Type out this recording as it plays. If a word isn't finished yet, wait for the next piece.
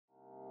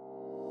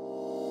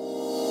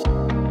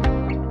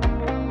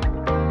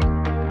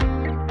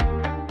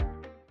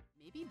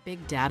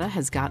Big data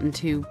has gotten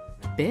too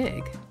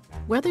big.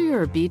 Whether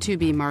you're a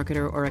B2B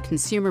marketer or a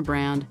consumer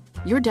brand,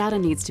 your data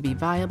needs to be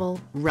viable,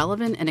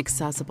 relevant, and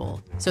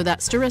accessible so that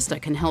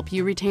Stirista can help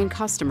you retain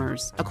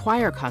customers,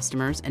 acquire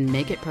customers, and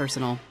make it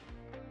personal.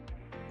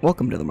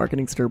 Welcome to the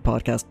Marketing Stir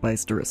podcast by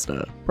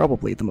Stirista,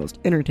 probably the most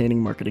entertaining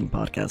marketing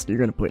podcast you're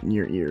going to put in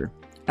your ear.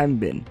 I'm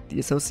Vin, the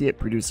associate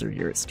producer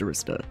here at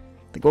Stirista.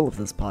 The goal of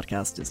this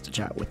podcast is to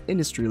chat with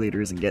industry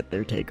leaders and get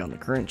their take on the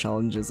current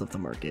challenges of the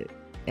market.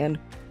 And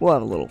we'll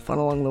have a little fun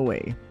along the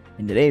way.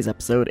 In today's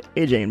episode,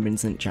 Ajay and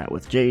Vincent chat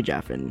with Jay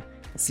Jaffin,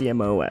 a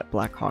CMO at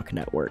Blackhawk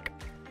Network.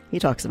 He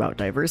talks about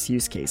diverse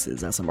use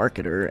cases as a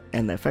marketer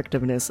and the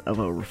effectiveness of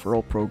a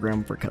referral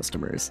program for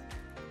customers.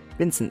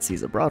 Vincent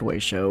sees a Broadway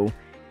show,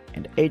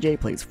 and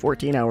AJ plays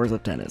 14 hours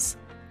of tennis.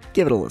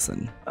 Give it a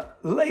listen.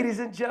 Ladies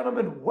and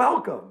gentlemen,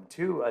 welcome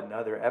to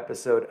another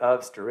episode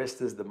of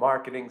Stirista's The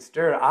Marketing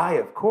Stir. I,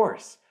 of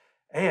course,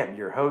 am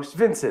your host,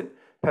 Vincent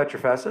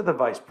Pietrafesa, the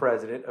Vice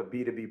President of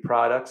B2B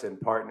Products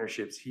and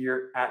Partnerships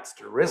here at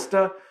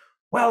Stirista.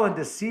 Well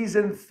into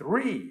season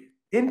three,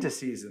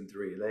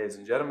 ladies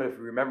and gentlemen. If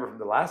you remember from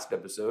the last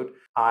episode,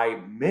 I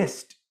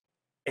missed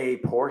a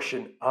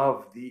portion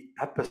of the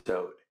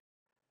episode.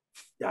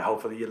 Yeah,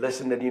 hopefully you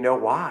listened and you know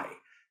why.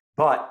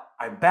 But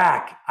I'm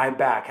back.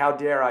 How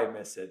dare I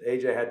miss it?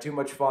 AJ had too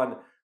much fun,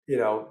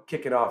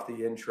 kicking off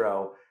the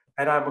intro.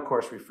 And I'm, of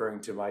course,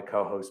 referring to my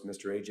co-host,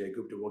 Mr. Ajay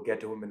Gupta. We'll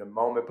get to him in a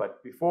moment.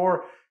 But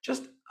before,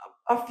 just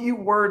a few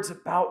words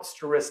about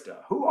Stirista.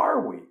 Who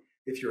are we?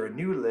 If you're a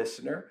new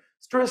listener,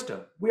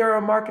 Stirista, we are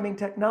a marketing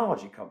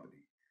technology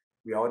company.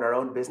 We own our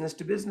own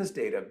business-to-business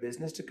data,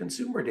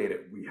 business-to-consumer data.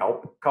 We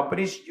help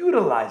companies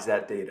utilize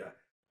that data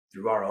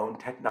through our own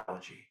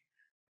technology.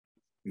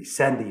 We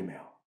send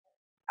email.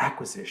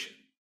 Acquisition.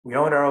 We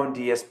own our own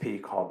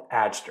DSP called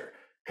Adster,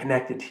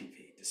 Connected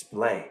TV,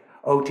 Display,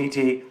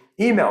 OTT.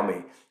 Email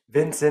me,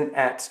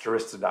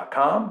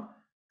 vincent@stirista.com.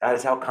 That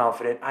is how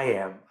confident I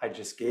am. I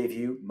just gave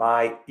you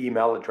my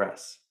email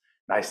address.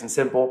 Nice and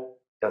simple.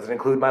 Doesn't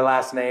include my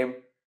last name,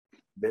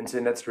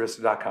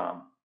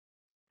 vincent@stirista.com.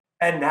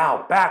 And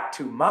now back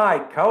to my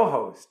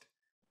co-host.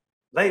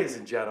 Ladies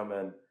and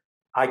gentlemen,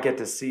 I get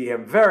to see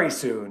him very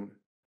soon,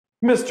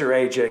 Mr.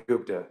 Ajay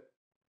Gupta.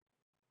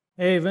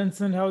 Hey,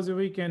 Vincent, how was your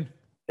weekend?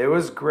 It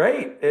was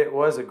great. It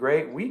was a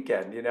great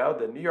weekend.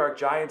 The New York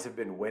Giants have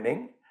been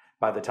winning.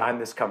 By the time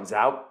this comes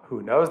out,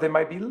 who knows? They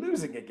might be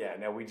losing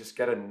again. And we just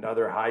get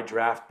another high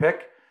draft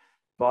pick.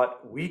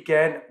 But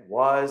weekend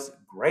was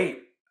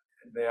great.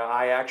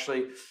 I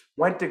actually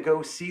went to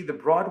go see the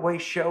Broadway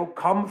show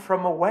Come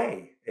From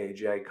Away,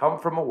 AJ. Come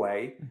From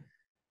Away.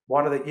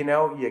 One of the,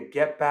 you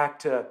get back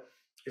to,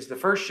 it's the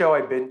first show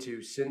I've been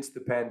to since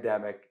the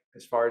pandemic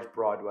as far as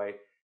Broadway.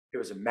 It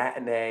was a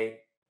matinee.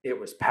 It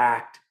was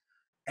packed.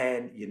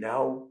 And,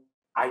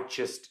 I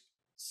just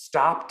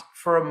stopped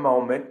for a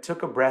moment,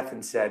 took a breath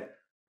and said,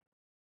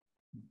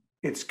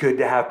 it's good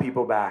to have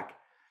people back,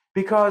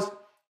 because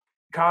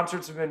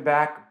concerts have been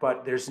back,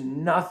 but there's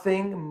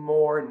nothing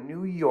more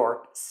New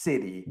York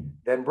City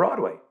than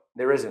Broadway.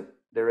 There isn't,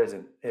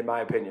 in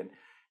my opinion.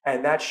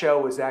 And that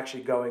show was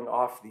actually going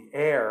off the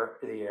air.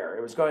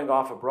 It was going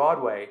off of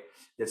Broadway.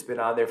 It's been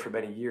on there for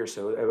many years.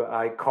 So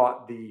I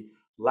caught the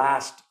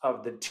last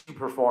of the three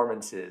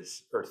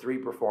performances.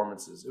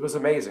 It was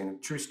amazing.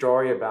 True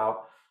story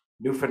about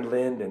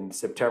Newfoundland and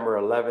September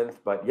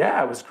 11th. But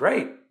yeah, it was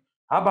great.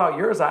 How about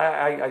yours?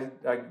 I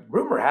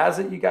rumor has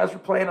it you guys were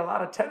playing a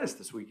lot of tennis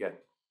this weekend.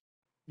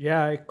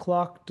 Yeah, I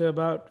clocked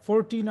about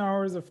 14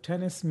 hours of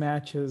tennis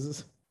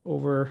matches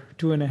over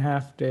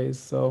 2.5 days.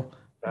 So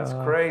that's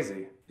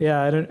crazy.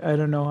 Yeah, I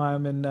don't know how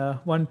I'm in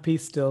one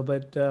piece still,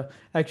 but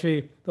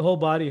actually the whole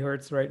body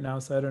hurts right now,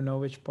 so I don't know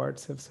which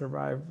parts have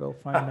survived. We'll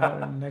find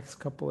out in the next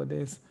couple of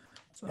days.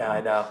 So, yeah,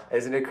 I know.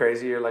 Isn't it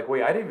crazy? You're like,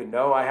 wait, I didn't even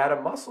know I had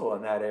a muscle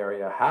in that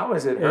area. How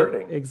is it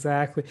hurting?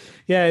 Exactly.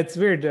 Yeah, it's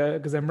weird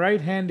because I'm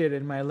right-handed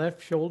and my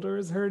left shoulder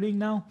is hurting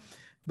now,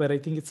 but I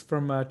think it's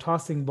from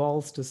tossing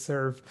balls to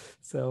serve.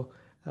 So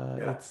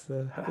it's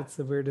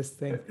the weirdest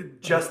thing.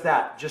 Just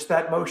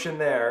that motion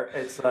there.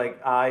 It's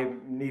like I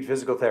need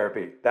physical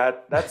therapy.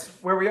 That's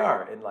where we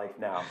are in life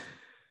now.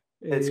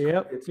 It's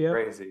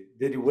crazy.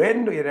 Did you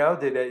win?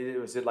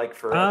 Was it like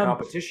for a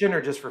competition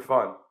or just for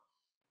fun?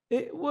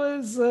 It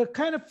was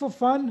kind of for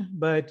fun,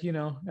 but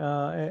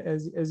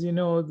as you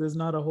know, there's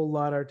not a whole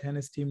lot our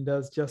tennis team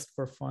does just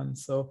for fun.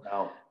 So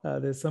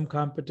there's some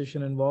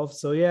competition involved.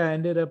 So yeah, I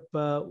ended up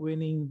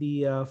winning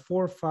the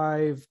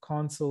 4-5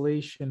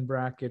 consolation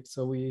bracket.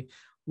 So we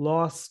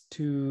lost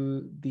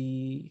to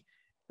the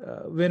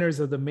winners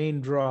of the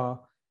main draw,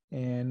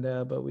 and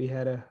but we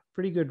had a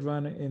pretty good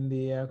run in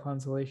the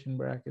consolation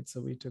bracket. So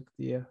we took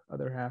the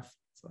other half.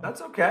 So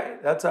that's okay.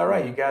 That's all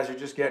right. You guys are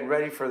just getting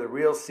ready for the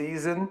real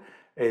season.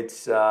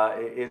 It's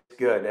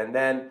good. And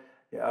then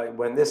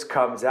when this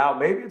comes out,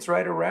 maybe it's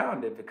right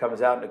around, if it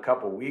comes out in a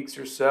couple weeks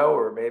or so,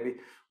 or maybe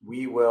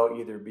we will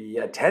either be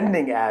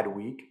attending Ad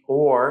Week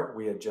or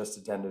we had just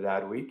attended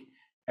Ad Week.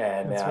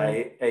 And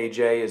right.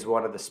 AJ is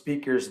one of the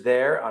speakers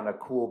there on a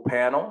cool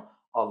panel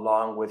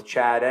along with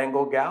Chad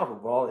Engelgau,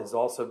 who has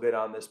also been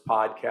on this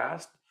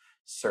podcast,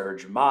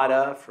 Serge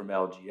Mata from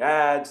LG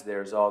Ads.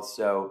 There's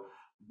also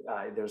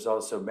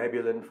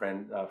Mebulin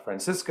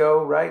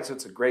Francisco, right? So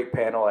it's a great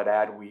panel at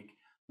Ad Week.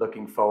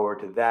 Looking forward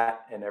to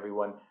that and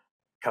everyone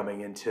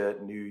coming into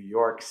New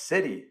York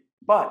City.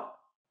 But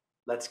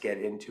let's get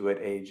into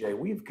it, AJ.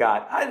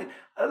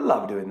 I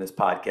love doing this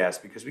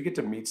podcast because we get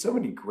to meet so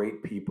many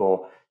great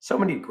people, so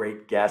many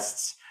great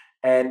guests.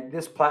 And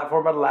this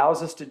platform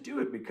allows us to do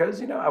it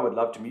because, I would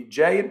love to meet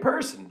Jay in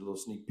person, a little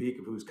sneak peek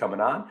of who's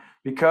coming on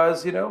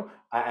because,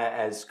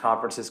 as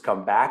conferences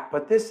come back,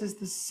 but this is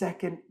the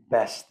second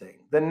best thing.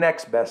 The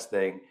next best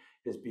thing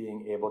is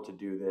being able to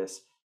do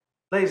this.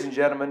 Ladies and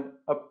gentlemen,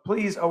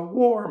 please a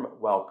warm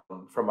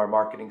welcome from our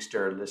Marketing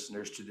Stir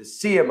listeners to the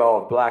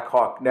CMO of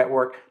Blackhawk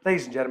Network.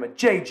 Ladies and gentlemen,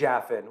 Jay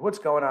Jaffin. What's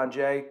going on,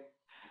 Jay?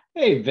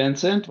 Hey,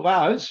 Vincent.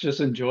 Wow, I was just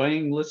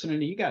enjoying listening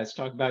to you guys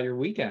talk about your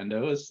weekend.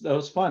 That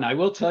was fun. I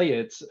will tell you,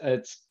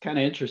 it's kind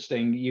of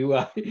interesting. You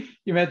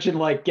you mentioned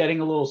like getting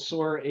a little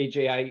sore,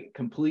 AJ. I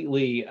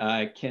completely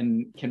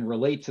can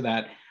relate to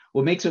that.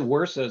 What makes it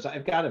worse is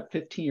I've got a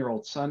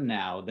 15-year-old son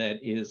now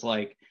that is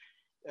like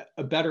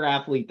a better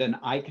athlete than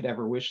I could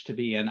ever wish to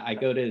be, and I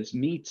go to his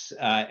meets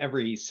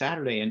every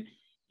Saturday, and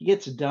he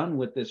gets done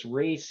with this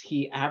race.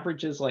 He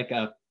averages like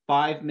a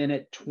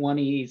 5-minute,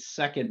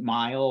 20-second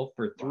mile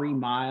for 3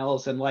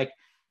 miles. And like,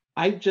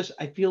 I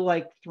feel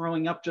like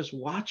throwing up just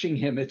watching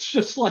him. It's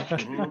just like,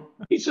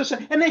 he's just,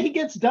 and then he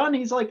gets done.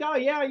 He's like, oh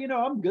yeah,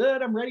 I'm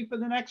good. I'm ready for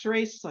the next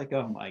race. It's like,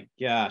 oh my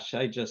gosh,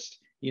 I just,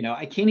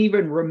 I can't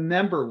even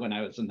remember when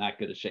I was in that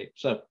good a shape.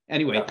 So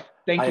anyway,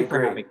 thank you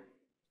for having me.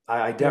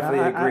 I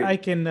definitely agree.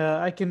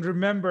 I can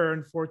remember,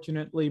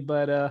 unfortunately,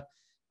 but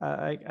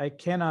I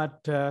cannot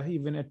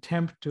even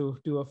attempt to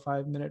do a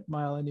 5-minute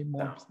mile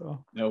anymore. No.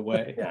 So no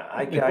way. Yeah,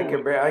 I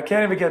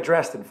can't even get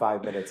dressed in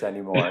 5 minutes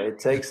anymore. It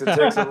takes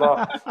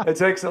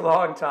a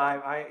long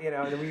time.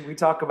 We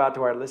talk about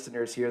to our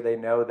listeners here. They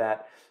know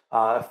that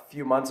a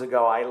few months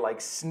ago I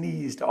like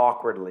sneezed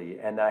awkwardly,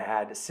 and I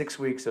had 6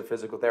 weeks of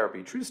physical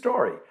therapy. True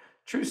story.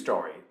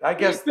 I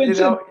guess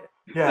Vincent,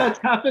 yeah, that's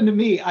happened to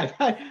me.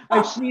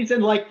 I've sneezed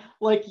and like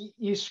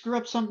you screw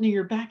up something in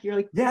your back. You're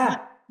like,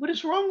 yeah, what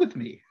is wrong with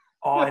me?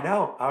 Oh, I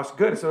know. I was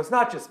good. So it's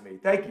not just me.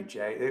 Thank you,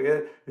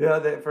 Jay,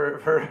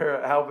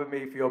 for helping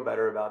me feel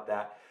better about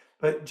that.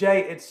 But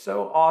Jay, it's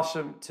so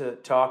awesome to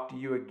talk to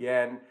you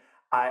again.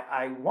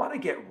 I want to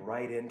get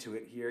right into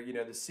it here.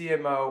 The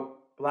CMO,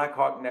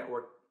 Blackhawk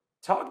Network,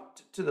 talk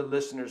to the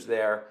listeners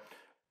there.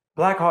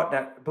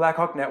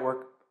 Blackhawk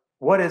Network,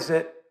 what is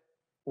it?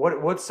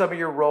 What's some of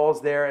your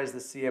roles there as the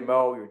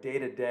CMO, your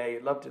day-to-day?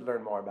 I'd love to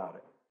learn more about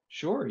it.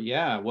 Sure.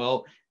 Yeah.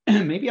 Well,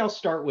 maybe I'll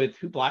start with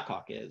who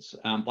Blackhawk is.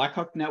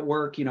 Blackhawk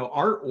Network,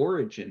 our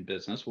origin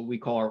business, what we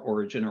call our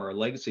origin or our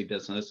legacy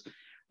business,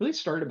 really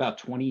started about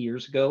 20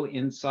 years ago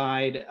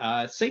inside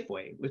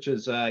Safeway, which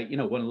is,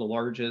 one of the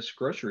largest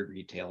grocery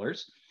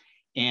retailers.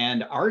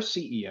 And our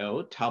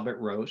CEO, Talbot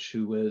Roche,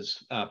 who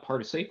was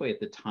part of Safeway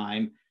at the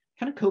time,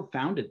 kind of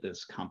co-founded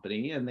this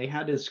company. And they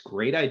had this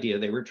great idea.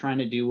 They were trying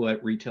to do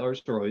what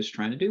retailers are always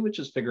trying to do, which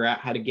is figure out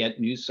how to get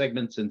new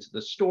segments into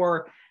the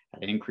store, how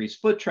to increase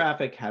foot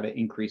traffic, how to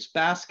increase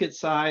basket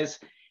size.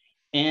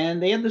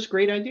 And they had this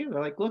great idea.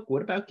 They're like, look,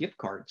 what about gift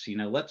cards?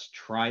 Let's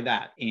try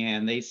that.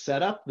 And they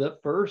set up the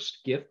first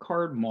gift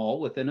card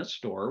mall within a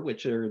store,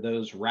 which are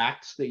those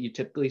racks that you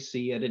typically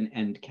see at an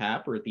end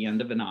cap or at the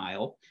end of an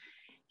aisle.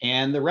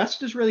 And the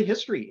rest is really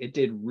history. It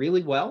did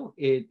really well.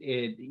 It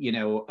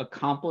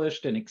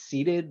accomplished and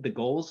exceeded the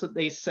goals that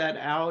they set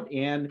out.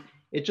 And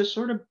it just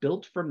sort of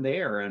built from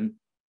there. And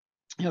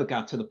it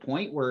got to the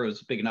point where it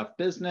was a big enough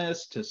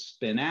business to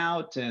spin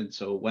out. And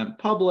so it went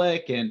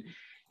public. And,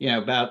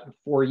 about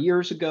 4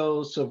 years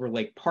ago, Silver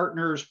Lake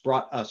Partners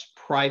brought us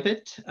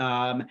private.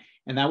 And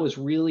that was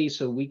really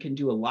so we can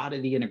do a lot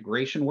of the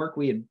integration work.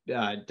 We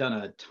had done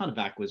a ton of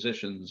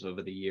acquisitions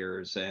over the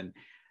years. And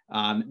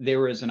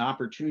there was an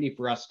opportunity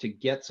for us to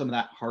get some of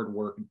that hard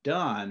work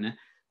done.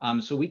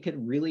 So we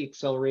could really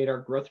accelerate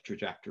our growth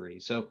trajectory.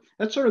 So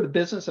that's sort of the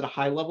business at a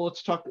high level.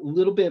 Let's talk a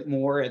little bit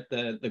more at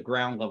the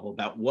ground level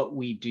about what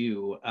we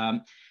do.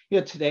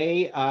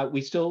 Today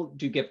we still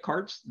do gift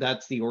cards.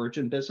 That's the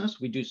origin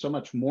business. We do so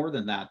much more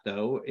than that,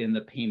 though, in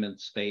the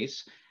payment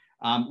space.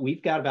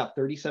 We've got about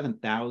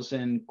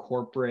 37,000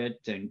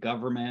 corporate and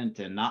government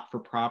and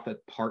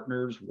not-for-profit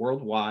partners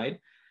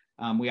worldwide.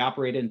 We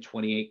operate in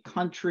 28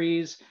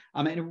 countries.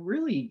 And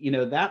really,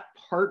 that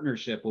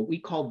partnership, what we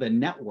call the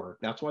network,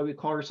 that's why we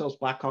call ourselves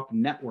Blackhawk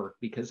Network,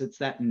 because it's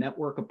that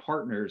network of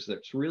partners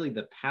that's really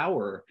the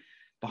power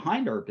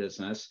behind our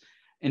business,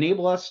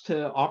 enable us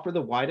to offer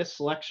the widest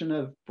selection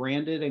of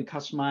branded and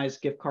customized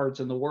gift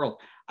cards in the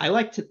world. I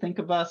like to think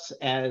of us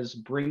as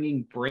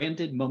bringing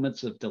branded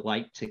moments of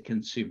delight to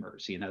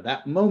consumers.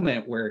 That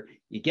moment where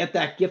you get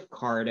that gift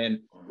card and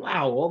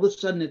wow, all of a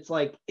sudden it's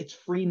like, it's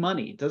free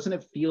money. Doesn't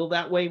it feel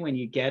that way when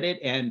you get it?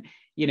 And,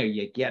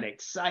 you get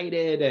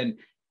excited.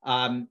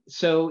 And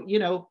so,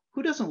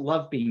 who doesn't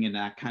love being in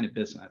that kind of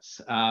business?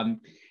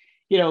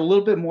 a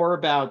little bit more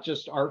about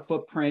just our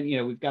footprint.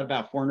 We've got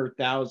about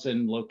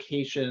 400,000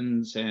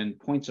 locations and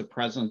points of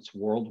presence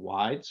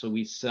worldwide. So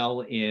we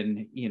sell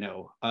in,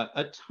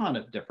 a ton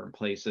of different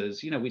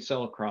places. We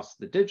sell across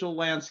the digital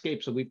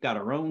landscape. So we've got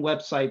our own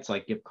websites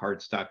like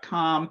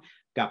giftcards.com,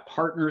 got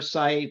partner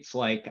sites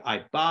like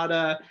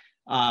Ibotta.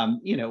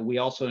 We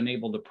also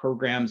enable the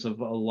programs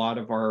of a lot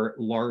of our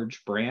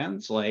large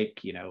brands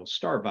like,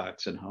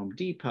 Starbucks and Home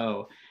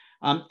Depot.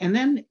 And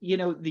then,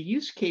 the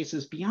use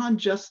cases beyond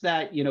just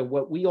that,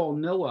 what we all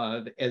know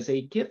of as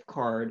a gift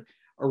card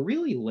are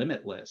really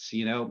limitless.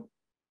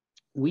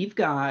 We've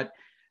got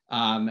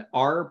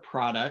our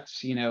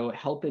products,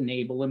 help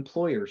enable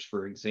employers,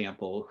 for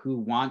example, who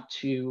want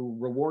to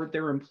reward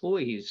their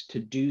employees to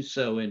do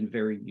so in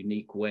very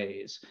unique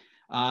ways.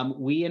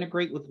 We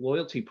integrate with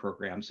loyalty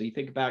programs. So you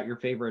think about your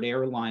favorite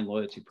airline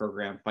loyalty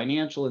program,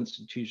 financial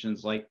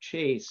institutions like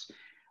Chase.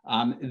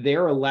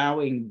 They're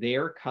allowing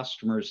their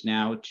customers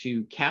now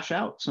to cash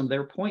out some of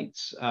their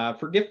points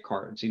for gift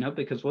cards,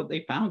 because what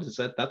they found is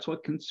that that's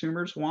what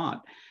consumers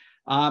want.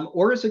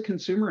 Or as a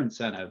consumer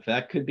incentive,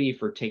 that could be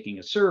for taking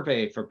a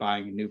survey, for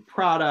buying a new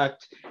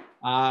product,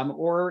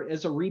 or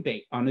as a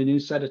rebate on a new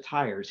set of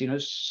tires.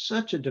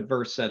 Such a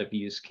diverse set of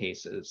use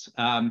cases.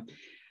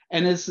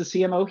 And as the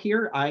CMO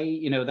here,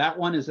 that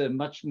one is a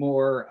much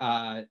more,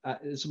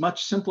 is a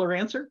much simpler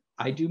answer.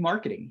 I do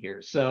marketing here.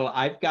 So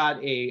I've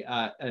got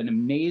an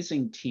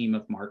amazing team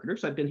of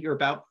marketers. I've been here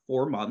about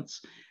 4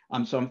 months.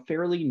 So I'm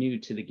fairly new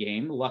to the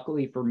game.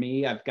 Luckily for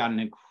me, I've got an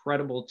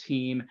incredible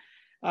team,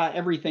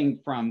 everything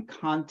from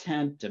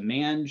content,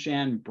 demand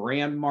gen,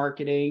 brand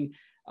marketing,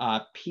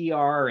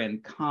 PR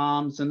and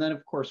comms. And then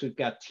of course, we've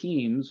got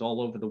teams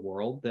all over the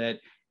world that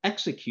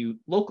execute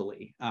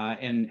locally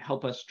and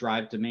help us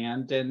drive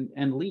demand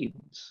and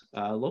leads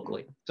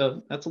locally.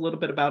 So that's a little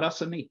bit about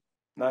us and me.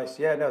 Nice.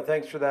 Yeah, no,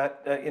 thanks for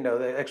that.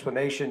 The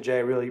explanation,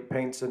 Jay, really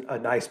paints a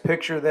nice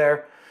picture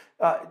there.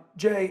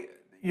 Jay,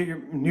 you're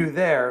new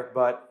there,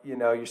 but,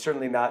 you're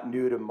certainly not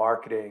new to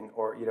marketing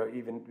or,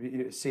 even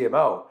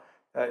CMO.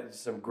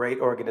 Some great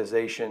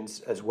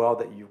organizations as well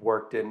that you've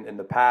worked in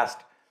the past.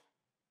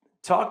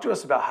 Talk to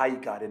us about how you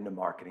got into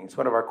marketing. It's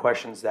one of our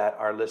questions that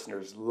our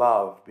listeners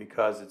love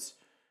because it's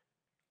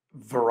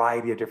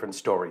variety of different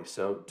stories.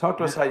 So talk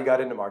to us how you got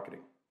into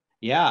marketing.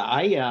 Yeah,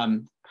 I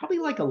probably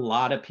like a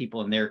lot of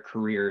people in their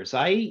careers.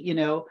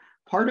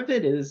 Part of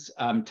it is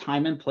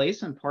time and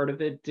place, and part of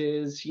it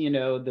is,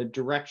 the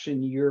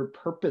direction you're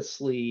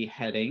purposely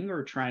heading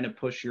or trying to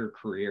push your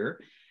career.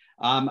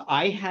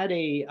 I had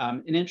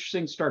an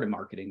interesting start in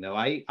marketing, though.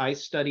 I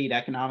studied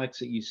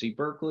economics at UC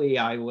Berkeley.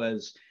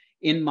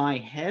 In my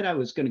head, I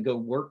was going to go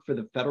work for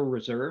the Federal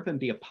Reserve and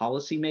be a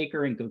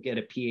policymaker and go get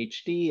a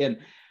PhD. And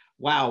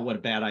wow, what a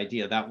bad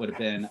idea that would have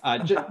been.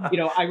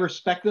 I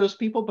respect those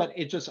people, but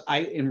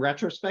in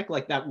retrospect,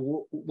 like that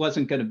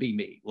wasn't going to be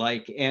me.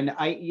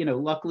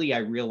 Luckily I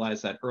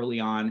realized that early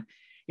on.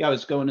 I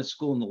was going to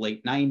school in the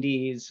late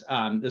 90s.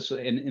 This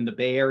in the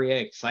Bay Area,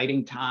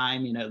 exciting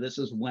time. This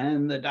is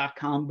when the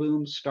dot-com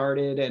boom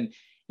started. And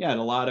I had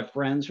a lot of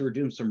friends who were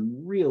doing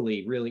some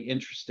really, really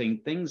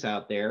interesting things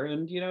out there.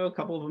 And, a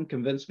couple of them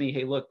convinced me,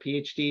 hey, look,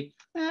 PhD,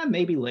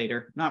 maybe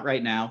later, not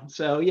right now.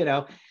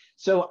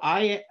 So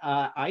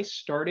I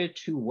started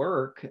to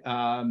work,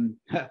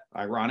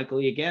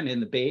 ironically, again,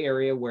 in the Bay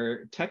Area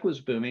where tech was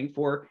booming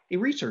for a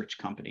research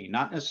company,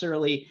 not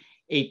necessarily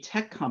a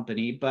tech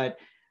company, but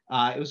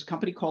it was a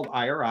company called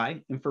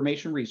IRI,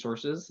 Information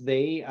Resources.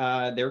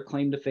 Their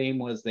claim to fame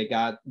was they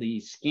got the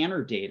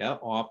scanner data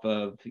off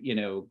of,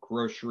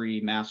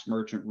 grocery, mass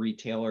merchant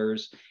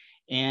retailers.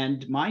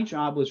 And my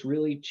job was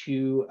really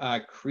to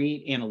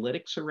create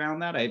analytics around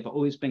that. I've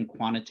always been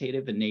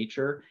quantitative in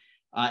nature.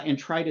 And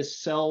try to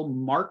sell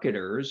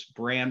marketers,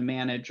 brand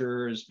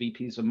managers,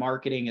 VPs of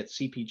marketing at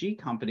CPG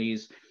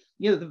companies,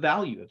 the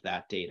value of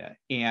that data.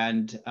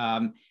 And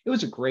it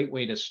was a great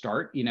way to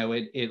start.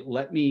 It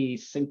let me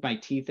sink my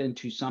teeth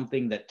into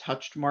something that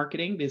touched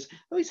marketing because I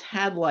always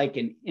had like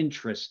an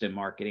interest in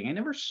marketing. I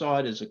never saw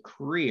it as a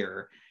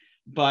career.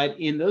 But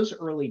in those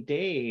early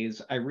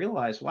days, I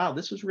realized, wow,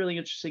 this was really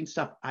interesting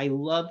stuff. I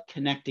love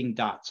connecting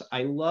dots.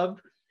 I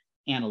love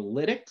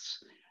analytics.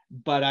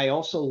 But I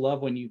also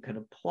love when you could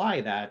apply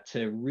that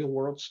to real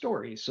world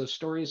stories. So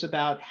stories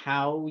about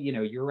how,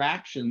 your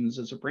actions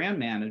as a brand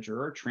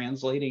manager are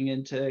translating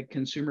into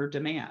consumer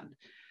demand.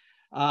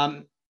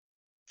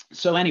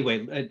 So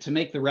anyway, to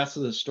make the rest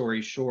of the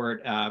story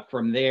short,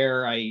 from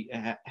there,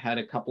 I had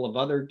a couple of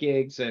other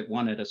gigs. I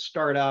wanted a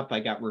startup.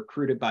 I got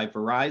recruited by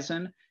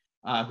Verizon,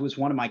 who was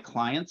one of my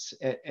clients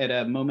at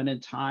a moment in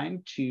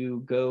time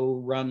to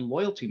go run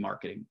loyalty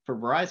marketing for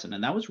Verizon.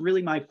 And that was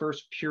really my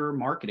first pure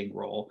marketing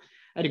role.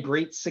 I had a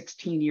great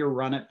 16-year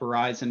run at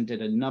Verizon,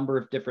 did a number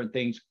of different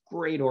things,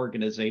 great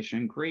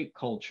organization, great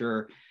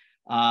culture.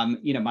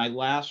 My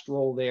last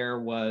role there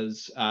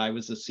was, I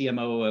was the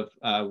CMO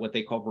of what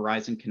they call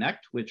Verizon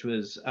Connect, which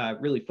was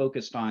really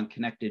focused on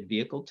connected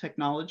vehicle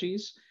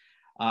technologies.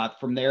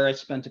 From there, I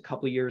spent a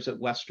couple of years at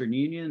Western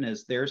Union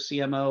as their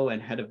CMO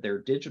and head of their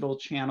digital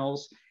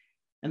channels.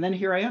 And then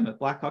here I am at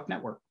Blackhawk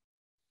Network.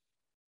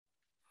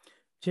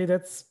 Jay,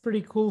 that's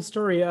pretty cool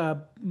story.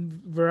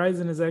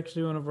 Verizon is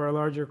actually one of our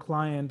larger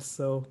clients,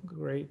 so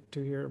great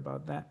to hear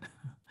about that.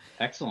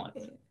 Excellent.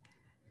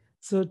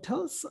 So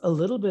tell us a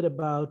little bit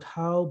about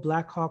how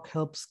Blackhawk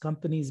helps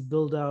companies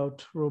build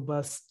out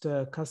robust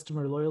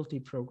customer loyalty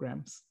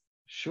programs.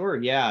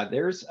 Sure. Yeah.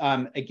 There's,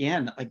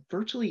 again, like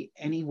virtually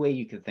any way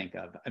you could think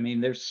of. I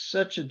mean, there's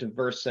such a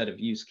diverse set of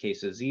use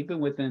cases, even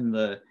within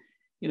the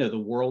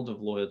world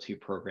of loyalty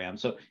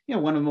programs. So,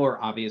 one of the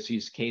more obvious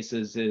use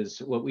cases is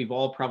what we've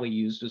all probably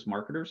used as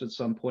marketers at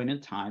some point in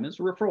time is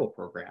a referral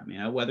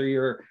program. Whether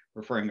you're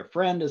referring a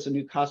friend as a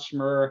new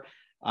customer,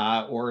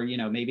 or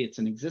maybe it's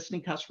an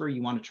existing customer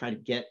you want to try to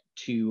get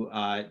to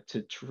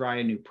try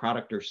a new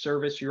product or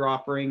service you're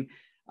offering,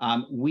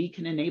 we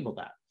can enable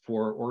that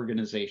for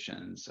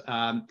organizations.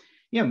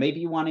 Maybe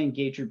you want to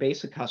engage your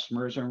basic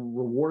customers and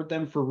reward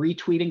them for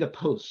retweeting a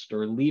post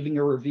or leaving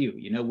a review.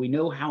 We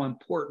know how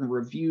important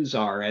reviews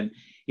are, and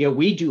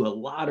we do a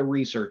lot of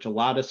research, a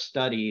lot of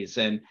studies,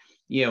 and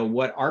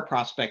what our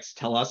prospects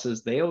tell us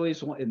is they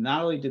always want,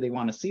 not only do they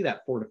want to see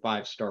that 4 to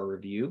 5 star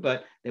review,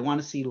 but they want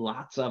to see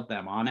lots of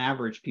them. On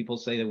average, people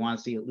say they want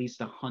to see at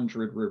least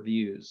 100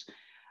 reviews.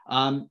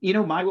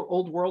 My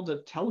old world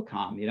of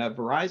telecom,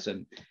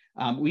 Verizon,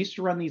 we used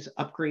to run these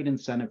upgrade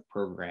incentive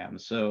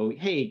programs. So,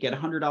 hey, get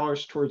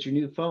 $100 towards your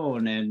new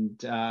phone, and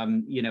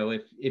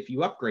if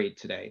you upgrade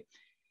today.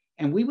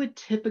 And we would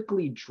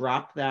typically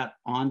drop that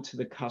onto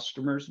the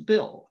customer's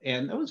bill.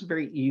 And that was a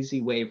very easy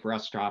way for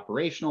us to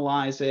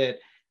operationalize it.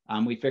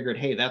 We figured,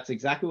 hey, that's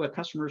exactly what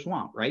customers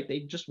want, right? They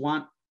just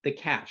want the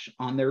cash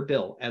on their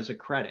bill as a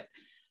credit.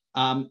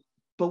 But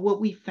what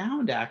we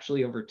found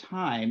actually over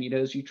time,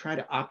 as you try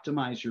to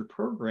optimize your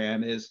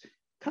program, is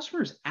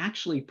customers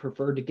actually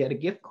prefer to get a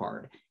gift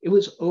card. It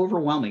was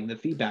overwhelming, the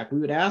feedback. We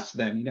would ask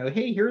them,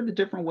 hey, here are the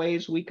different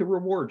ways we could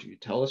reward you.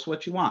 Tell us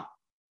what you want.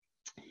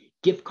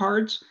 Gift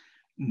cards,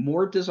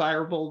 more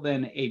desirable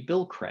than a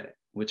bill credit,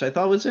 which I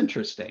thought was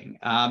interesting.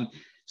 And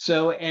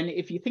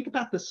if you think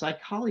about the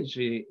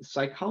psychology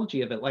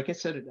of it, like I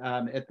said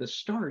at the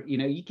start,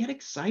 you get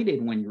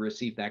excited when you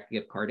receive that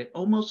gift card. It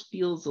almost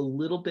feels a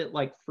little bit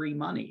like free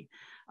money.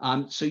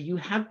 So you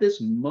have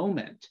this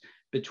moment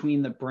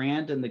between the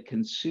brand and the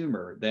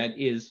consumer that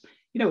is,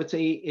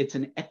 it's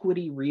an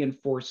equity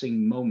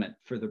reinforcing moment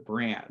for the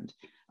brand.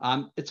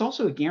 It's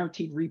also a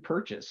guaranteed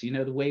repurchase.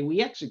 The way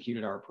we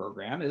executed our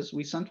program is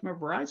we sent them a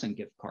Verizon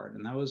gift card,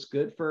 and that was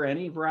good for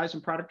any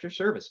Verizon product or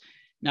service.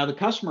 Now, the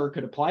customer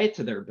could apply it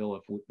to their bill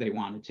if they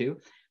wanted to,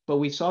 but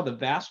we saw the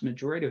vast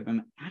majority of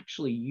them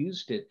actually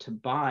used it to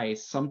buy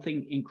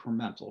something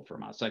incremental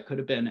from us. That could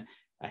have been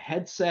a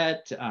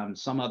headset,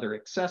 some other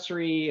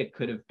accessory. It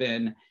could have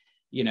been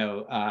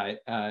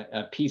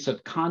a piece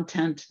of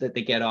content that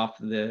they get off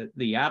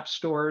the app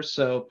store.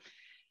 So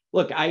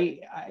look,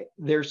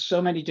 there's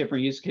so many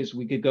different use cases.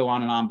 We could go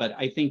on and on, but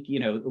I think,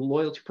 the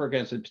loyalty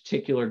programs in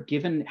particular,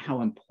 given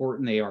how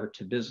important they are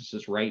to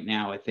businesses right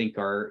now, I think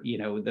are,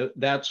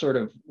 that's sort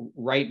of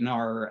right in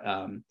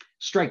our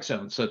strike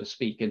zone, so to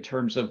speak, in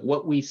terms of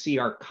what we see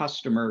our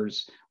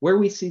customers, where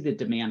we see the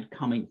demand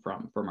coming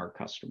from our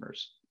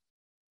customers.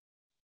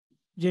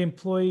 Jay,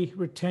 employee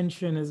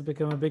retention has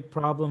become a big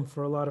problem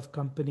for a lot of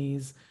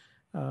companies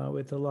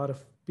with a lot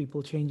of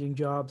people changing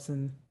jobs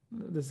in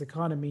this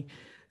economy.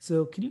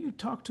 So can you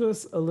talk to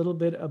us a little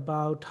bit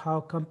about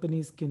how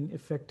companies can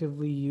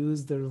effectively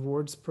use the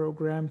rewards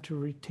program to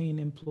retain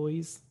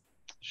employees?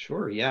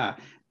 Sure, yeah.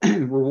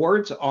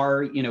 Rewards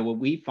are, what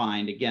we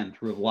find, again,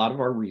 through a lot of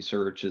our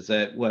research, is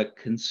that what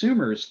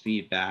consumers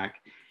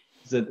feedback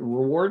is that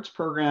rewards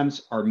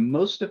programs are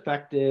most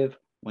effective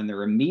when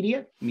they're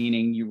immediate,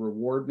 meaning you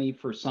reward me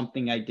for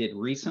something I did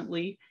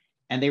recently,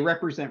 and they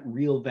represent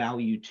real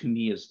value to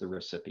me as the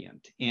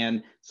recipient.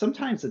 And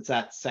sometimes it's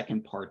that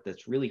second part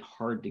that's really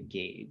hard to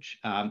gauge.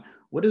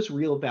 What does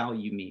real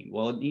value mean?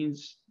 Well, it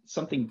means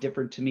something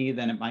different to me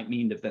than it might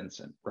mean to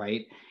Vincent,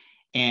 right?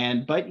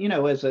 But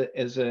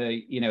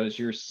as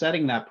you're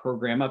setting that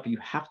program up, you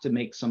have to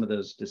make some of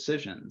those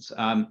decisions.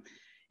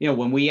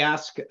 When we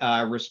ask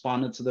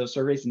respondents of those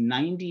surveys,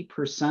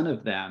 90%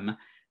 of them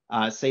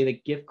say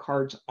that gift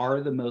cards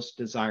are the most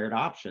desired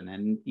option.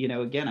 And,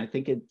 again, I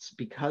think it's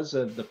because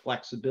of the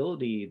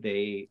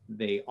flexibility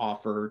they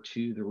offer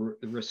to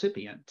the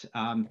recipient.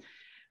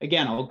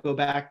 Again, I'll go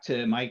back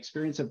to my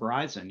experience at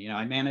Verizon.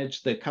 I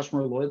managed the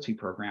customer loyalty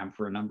program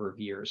for a number of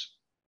years.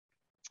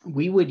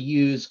 We would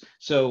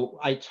so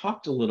I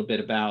talked a little bit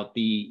about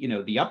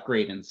the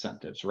upgrade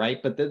incentives,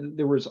 right? But then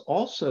there was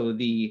also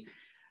the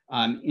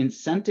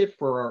incentive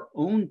for our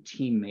own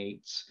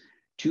teammates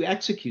to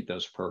execute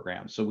those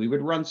programs. So we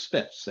would run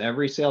spiffs.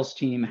 Every sales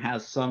team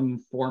has some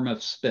form of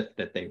spiff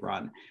that they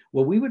run.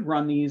 Well, we would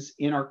run these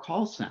in our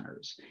call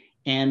centers,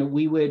 and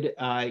we would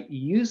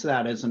use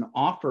that as an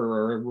offer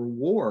or a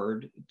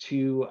reward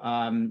to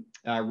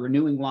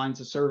renewing lines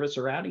of service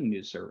or adding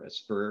new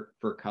service for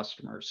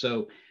customers.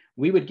 So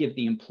we would give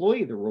the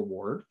employee the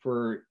reward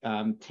for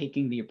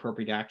taking the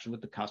appropriate action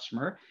with the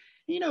customer.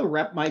 A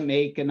rep might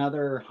make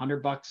another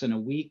 $100 in a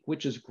week,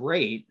 which is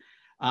great.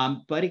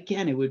 But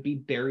again, it would be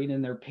buried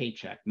in their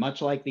paycheck,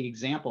 much like the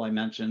example I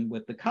mentioned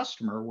with the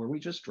customer where we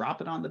just drop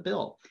it on the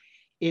bill.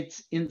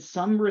 It's in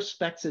some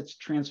respects, it's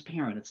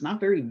transparent. It's not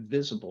very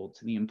visible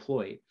to the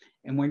employee.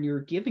 And when you're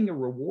giving a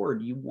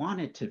reward, you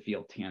want it to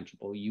feel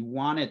tangible. You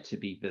want it to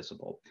be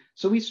visible.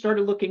 So we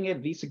started looking at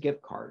Visa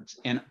gift cards,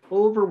 and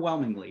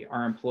overwhelmingly,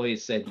 our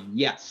employees said,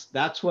 yes,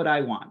 that's what I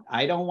want.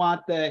 I don't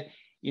want the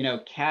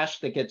cash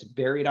that gets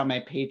buried on my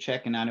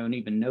paycheck and I don't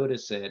even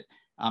notice it.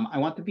 I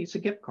want the Visa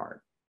gift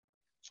card.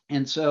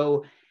 And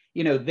so,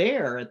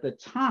 there at the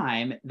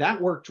time, that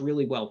worked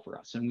really well for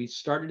us. And we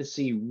started to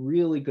see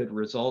really good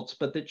results.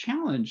 But the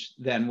challenge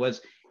then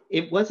was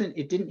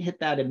it didn't hit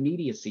that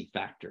immediacy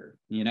factor.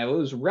 It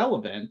was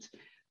relevant,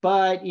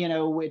 but,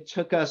 it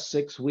took us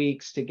 6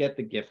 weeks to get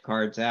the gift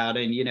cards out.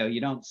 And, you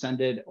don't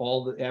send it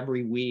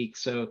every week.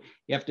 So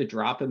you have to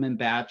drop them in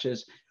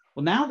batches.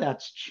 Well, now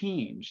that's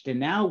changed. And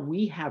now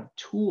we have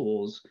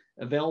tools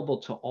available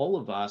to all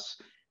of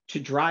us to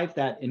drive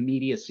that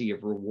immediacy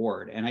of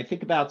reward. And I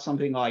think about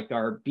something like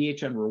our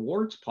BHN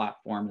Rewards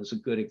platform as a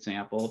good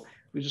example.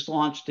 We just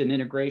launched an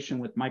integration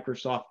with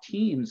Microsoft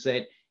Teams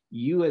that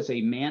you as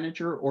a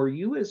manager or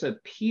you as a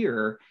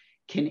peer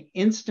can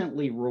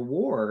instantly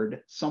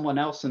reward someone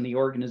else in the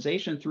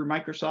organization through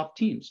Microsoft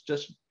Teams.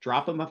 Just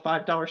drop them a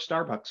 $5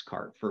 Starbucks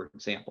card, for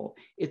example.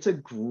 It's a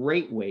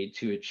great way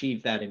to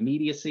achieve that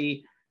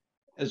immediacy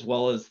as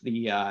well as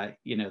the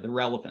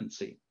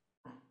relevancy.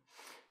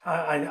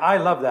 I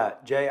love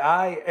that, Jay.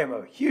 I am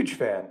a huge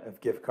fan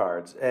of gift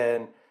cards.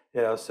 And,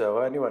 so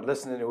anyone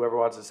listening, whoever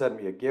wants to send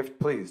me a gift,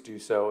 please do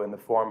so in the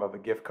form of a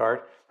gift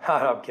card.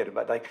 I'm kidding,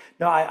 but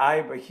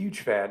I'm a huge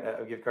fan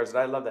of gift cards. And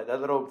I love that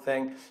little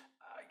thing,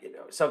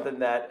 something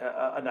that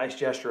a nice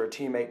gesture, a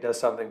teammate does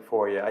something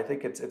for you. I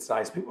think it's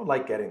nice. People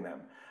like getting them.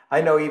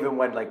 I know even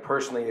when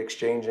personally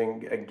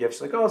exchanging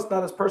gifts, oh, it's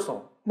not as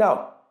personal.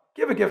 No,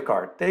 give a gift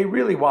card. They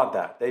really want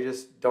that. They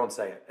just don't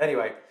say it.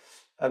 Anyway,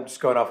 I'm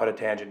just going off on a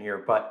tangent here,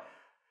 but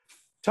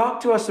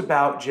talk to us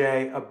about,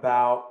 Jay,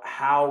 about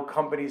how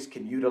companies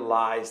can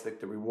utilize the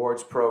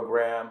rewards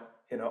program,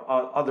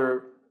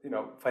 other,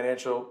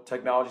 financial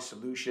technology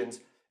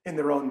solutions in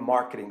their own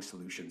marketing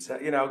solutions,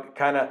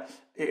 kind of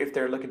if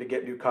they're looking to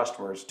get new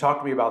customers. Talk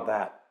to me about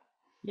that.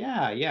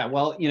 Yeah.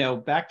 Well,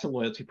 back to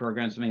loyalty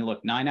programs. I mean,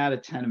 look, 9 out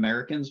of 10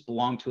 Americans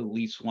belong to at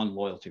least one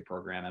loyalty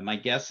program. And my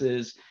guess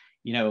is,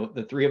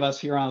 the three of us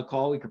here on the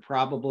call, we could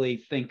probably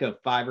think of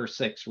 5 or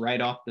 6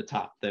 right off the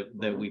top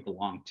that we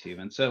belong to.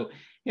 And so,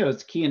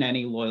 it's key in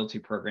any loyalty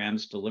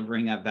programs,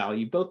 delivering that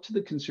value both to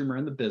the consumer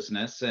and the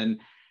business.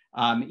 And,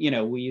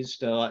 we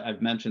used to,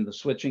 I've mentioned the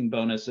switching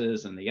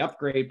bonuses and the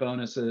upgrade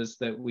bonuses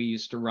that we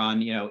used to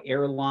run.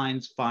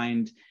 Airlines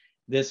find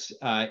this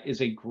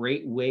is a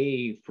great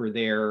way for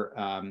their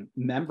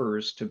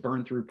members to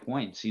burn through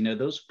points.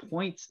 Those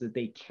points that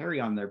they carry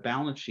on their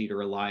balance sheet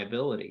are a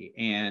liability.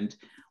 And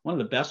one of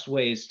the best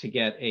ways to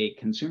get a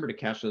consumer to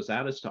cash those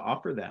out is to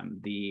offer them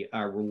the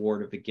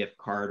reward of a gift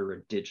card or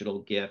a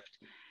digital gift.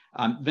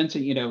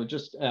 Vincent,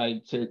 just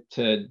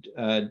to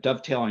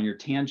dovetail on your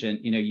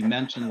tangent, you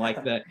mentioned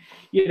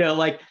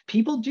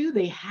people do,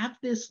 they have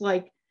this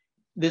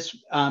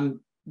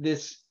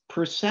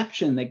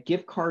perception that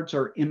gift cards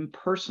are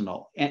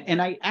impersonal.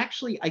 And I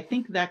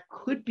think that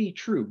could be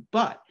true,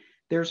 but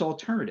there's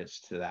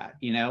alternatives to that,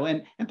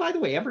 and by the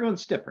way,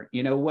 everyone's different.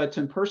 What's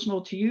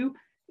impersonal to you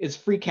is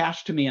free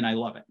cash to me, and I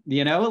love it,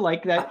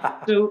 like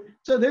that.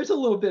 So there's a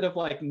little bit of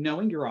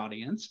knowing your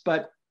audience,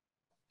 but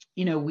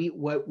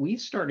what we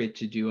started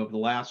to do over the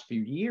last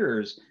few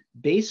years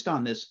based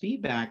on this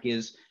feedback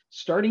is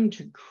starting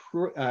to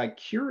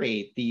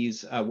curate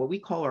these what we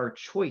call our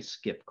choice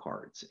gift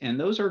cards. And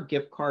those are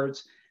gift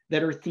cards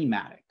that are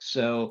thematic.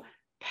 So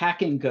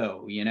pack and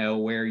go,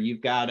 where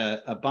you've got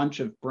a bunch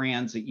of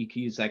brands that you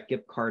can use that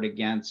gift card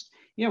against,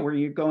 where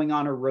you're going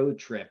on a road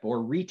trip,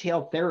 or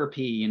retail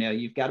therapy,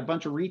 you've got a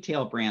bunch of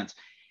retail brands.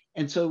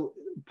 And so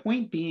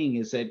point being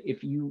is that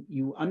if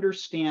you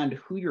understand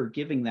who you're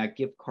giving that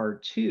gift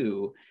card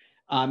to,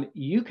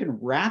 you can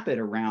wrap it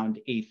around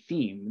a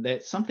theme,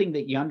 that's something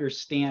that you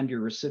understand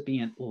your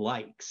recipient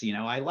likes.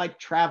 I like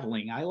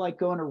traveling, I like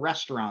going to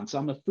restaurants,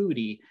 I'm a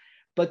foodie,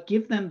 but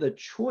give them the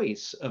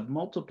choice of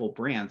multiple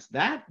brands.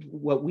 That,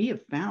 what we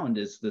have found,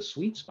 is the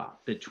sweet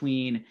spot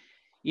between,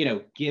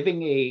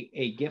 giving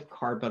a gift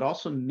card, but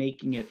also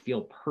making it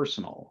feel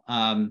personal.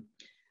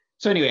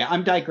 So anyway,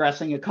 I'm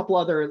digressing.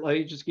 Let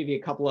me just give you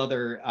a couple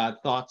other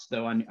thoughts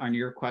though on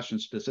your question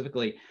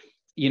specifically.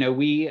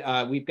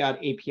 We've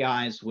got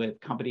APIs with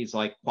companies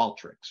like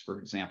Qualtrics, for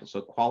example.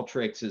 So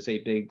Qualtrics is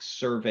a big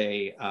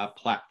survey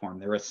platform.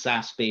 They're a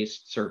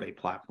SaaS-based survey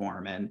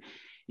platform. And,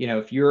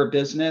 if you're a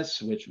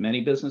business, which many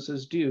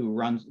businesses do,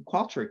 run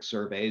Qualtrics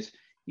surveys,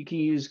 you can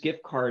use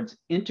gift cards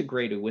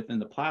integrated within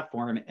the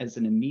platform as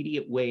an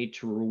immediate way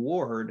to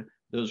reward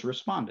those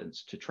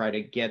respondents, to try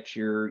to get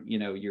your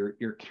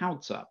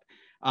counts up.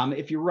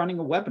 If you're running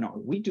a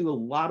webinar, we do a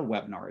lot of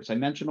webinars. I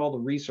mentioned all the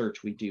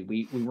research we do.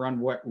 We run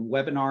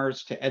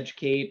webinars to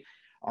educate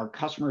our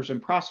customers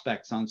and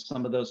prospects on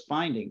some of those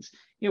findings.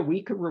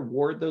 we could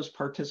reward those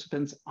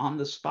participants on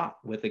the spot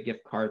with a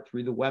gift card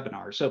through the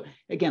webinar. So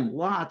again,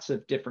 lots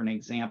of different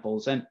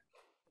examples. And,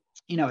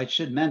 I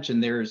should mention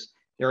there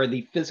are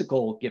the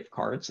physical gift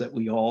cards that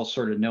we all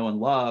sort of know and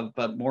love,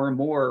 but more and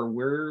more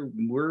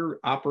we're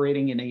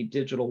operating in a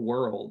digital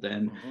world.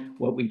 And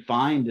what we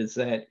find is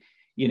that,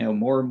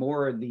 more and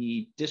more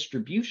the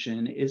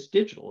distribution is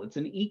digital. It's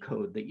an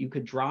e-code that you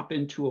could drop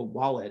into a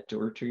wallet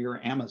or to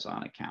your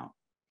Amazon account.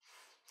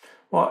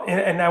 Well,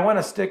 and I want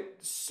to stick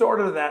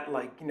sort of that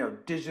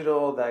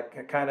digital,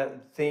 that kind of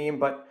theme,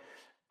 but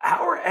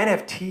how are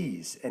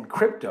NFTs and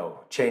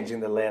crypto changing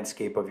the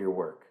landscape of your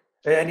work?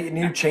 Any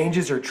new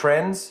changes or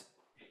trends?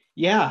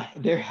 Yeah,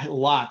 there are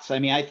lots. I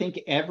mean, I think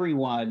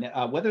everyone,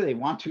 whether they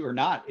want to or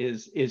not,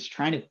 is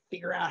trying to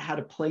figure out how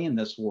to play in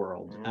this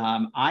world.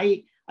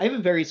 I have a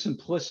very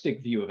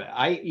simplistic view of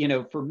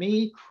it. For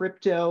me,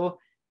 crypto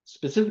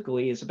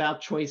specifically is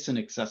about choice and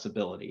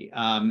accessibility.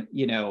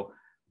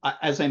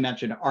 As I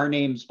mentioned, our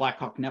name's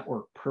Blackhawk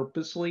Network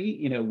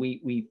purposely.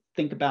 We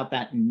think about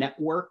that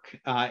network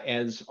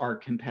as our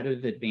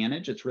competitive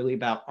advantage. It's really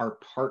about our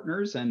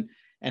partners, and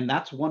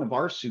that's one of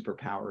our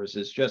superpowers,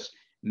 is just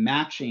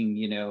matching,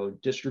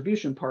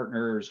 distribution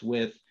partners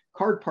with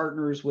card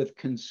partners with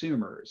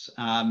consumers.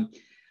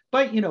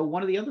 But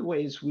one of the other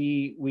ways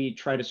we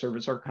try to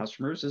service our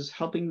customers is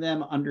helping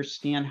them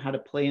understand how to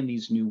play in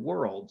these new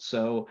worlds.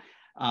 So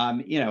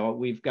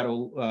we've got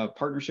a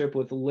partnership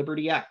with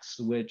LibertyX,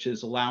 which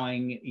is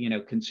allowing,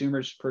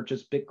 consumers to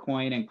purchase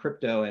Bitcoin and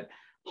crypto at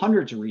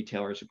hundreds of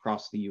retailers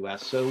across the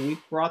US. So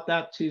we've brought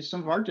that to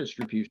some of our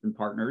distribution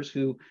partners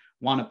who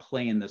want to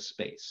play in this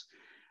space.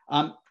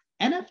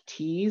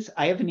 NFTs,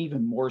 I have an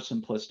even more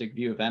simplistic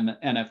view of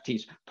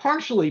NFTs,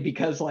 partially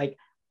because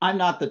I'm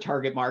not the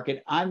target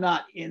market. I'm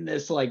not in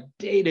this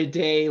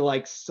day-to-day,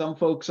 like some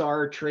folks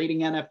are trading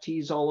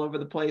NFTs all over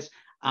the place.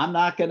 I'm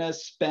not going to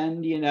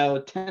spend,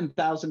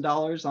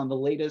 $10,000 on the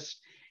latest,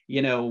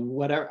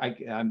 whatever.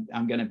 I'm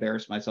going to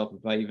embarrass myself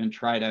if I even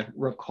try to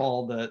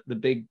recall the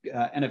big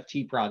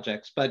NFT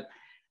projects. But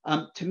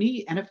to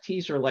me,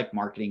 NFTs are like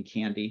marketing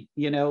candy.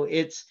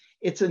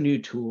 It's a new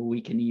tool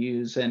we can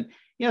use. And,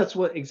 it's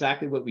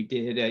exactly what we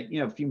did.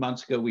 A few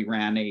months ago, we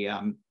ran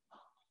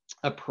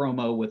a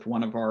promo with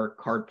one of our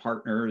card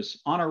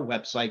partners on our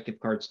website,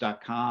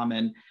 giftcards.com.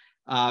 And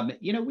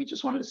we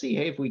just wanted to see,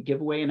 hey, if we give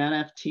away an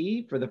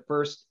NFT for the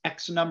first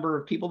X number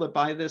of people that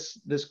buy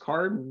this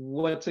card,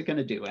 what's it going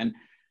to do? And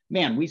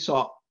man, we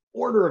saw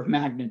order of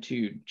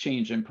magnitude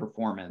change in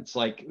performance.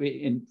 Like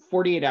in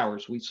 48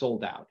 hours, we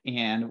sold out,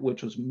 and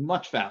which was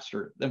much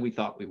faster than we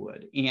thought we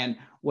would. And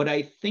what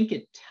I think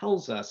it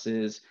tells us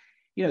is,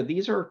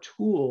 these are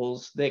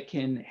tools that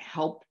can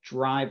help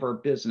drive our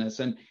business.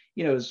 And,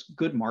 as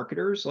good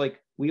marketers,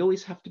 we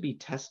always have to be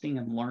testing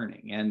and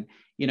learning. And,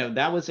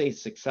 that was a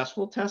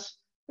successful test.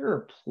 There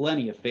are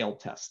plenty of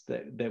failed tests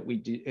that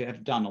we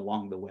have done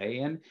along the way.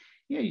 And,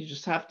 you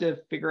just have to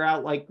figure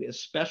out,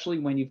 especially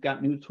when you've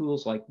got new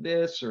tools like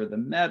this or the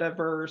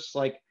metaverse,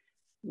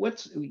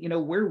 what's,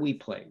 where we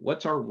play,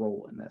 what's our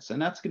role in this? And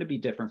that's going to be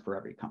different for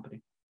every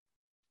company.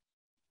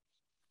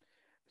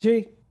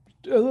 Jay,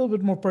 a little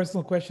bit more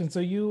personal question.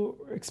 So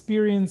you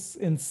experience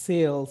in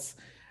sales,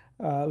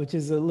 which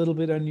is a little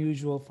bit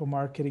unusual for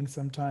marketing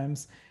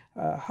sometimes.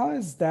 How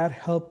has that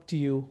helped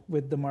you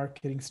with the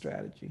marketing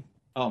strategy?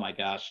 Oh my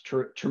gosh,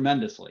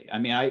 tremendously. I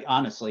mean,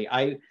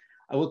 I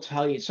will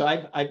tell you. So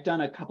I've done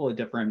a couple of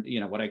different,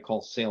 what I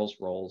call sales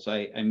roles.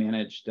 I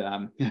managed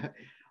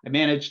I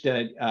managed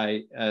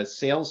a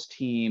sales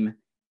team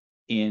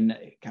in,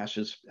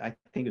 I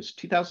think it was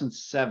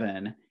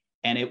 2007,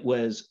 and it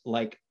was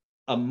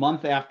a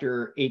month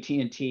after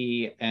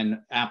AT&T and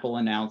Apple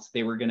announced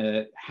they were going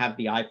to have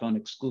the iPhone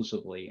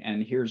exclusively,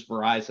 and here's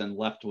Verizon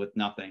left with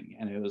nothing.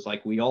 And it was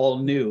we all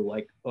knew,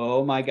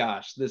 oh my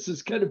gosh, this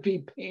is going to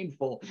be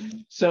painful.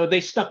 So they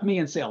stuck me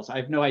in sales. I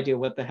have no idea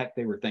what the heck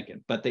they were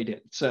thinking, but they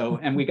did. So,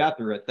 and we got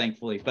through it,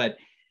 thankfully. But,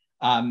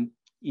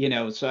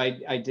 so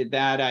I did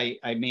that.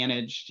 I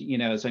managed,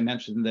 as I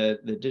mentioned,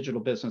 the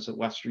digital business at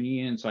Western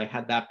Union. So I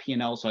had that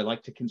P&L. So I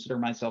like to consider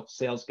myself a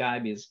sales guy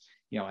because,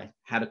 I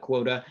had a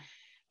quota.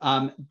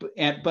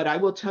 But I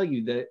will tell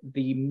you that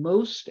the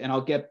most, and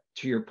I'll get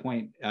to your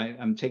point,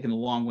 I'm taking the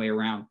long way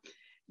around.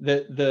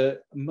 The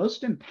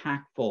most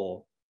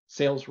impactful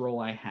sales role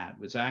I had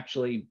was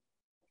actually,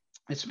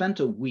 I spent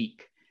a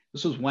week.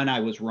 This was when I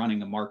was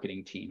running a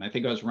marketing team. I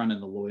think I was running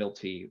the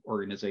loyalty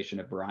organization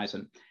at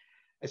Verizon.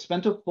 I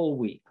spent a full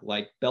week,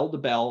 bell to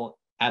bell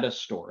at a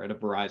store, at a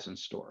Verizon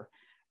store.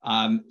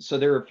 So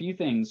there are a few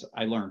things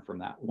I learned from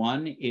that.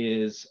 One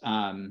is,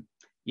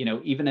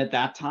 even at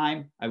that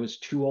time, I was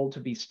too old to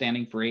be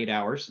standing for 8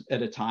 hours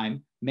at a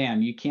time.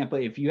 Man, you can't,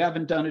 if you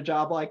haven't done a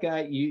job like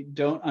that, you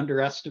don't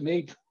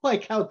underestimate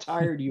how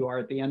tired you are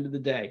at the end of the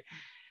day.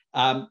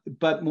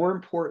 But more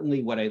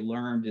importantly, what I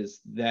learned is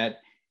that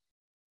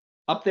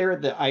up there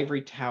at the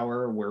ivory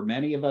tower, where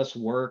many of us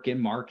work in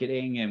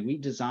marketing and we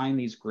design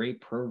these great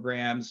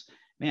programs,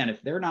 man,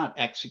 if they're not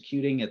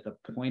executing at the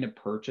point of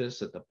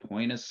purchase, at the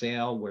point of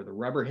sale, where the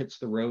rubber hits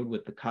the road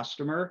with the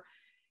customer,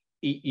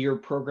 your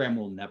program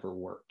will never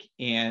work.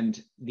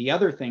 And the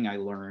other thing I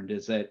learned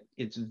is that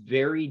it's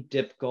very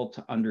difficult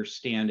to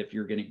understand if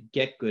you're going to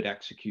get good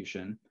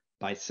execution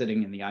by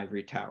sitting in the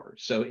ivory tower.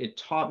 So it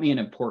taught me an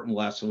important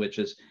lesson, which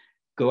is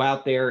go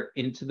out there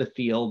into the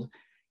field,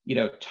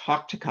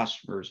 talk to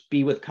customers,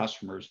 be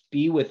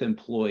with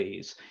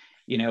employees,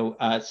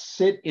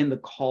 sit in the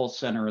call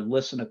center and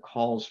listen to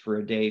calls for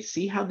a day,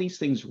 see how these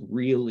things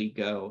really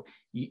go.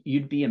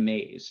 You'd be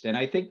amazed. And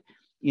I think,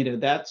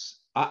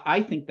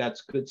 I think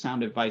that's good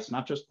sound advice,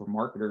 not just for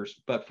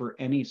marketers, but for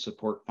any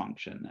support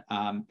function.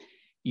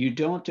 You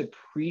don't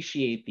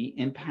appreciate the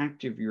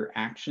impact of your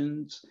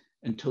actions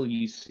until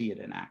you see it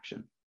in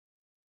action.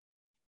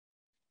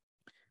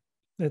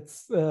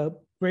 That's a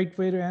great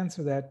way to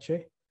answer that,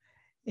 Jay.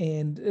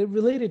 And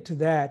related to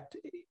that,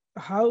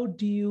 how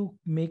do you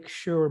make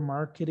sure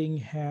marketing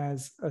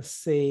has a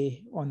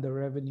say on the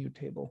revenue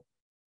table?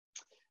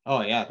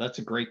 Oh, yeah, that's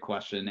a great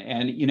question.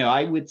 And,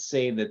 I would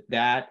say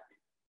that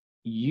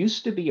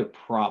used to be a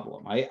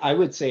problem. I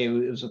would say it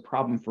was a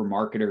problem for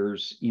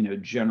marketers,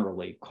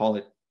 generally, call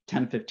it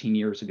 10, 15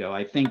 years ago.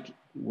 I think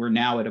we're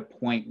now at a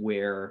point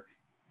where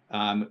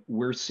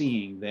we're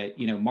seeing that,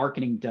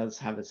 marketing does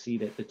have a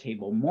seat at the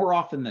table more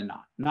often than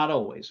not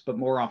always, but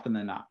more often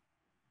than not.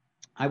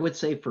 I would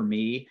say for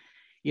me,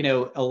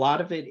 a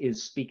lot of it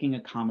is speaking a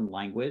common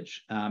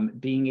language,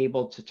 being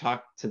able to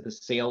talk to the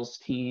sales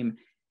team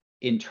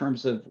in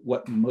terms of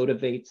what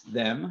motivates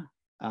them,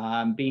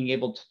 being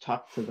able to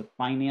talk to the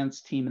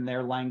finance team in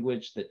their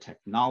language, the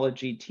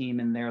technology team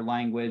in their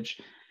language.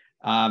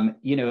 And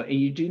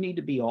you do need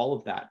to be all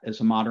of that as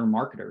a modern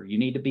marketer. You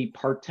need to be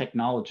part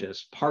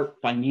technologist, part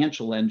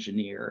financial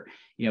engineer,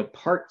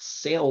 part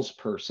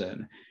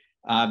salesperson.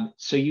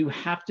 So you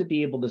have to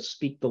be able to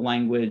speak the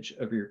language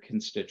of your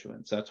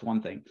constituents. That's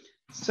one thing.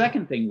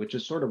 Second thing, which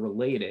is sort of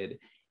related,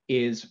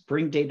 is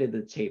bring data to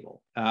the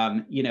table.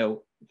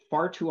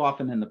 Far too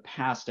often in the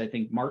past, I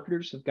think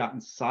marketers have gotten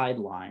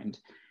sidelined,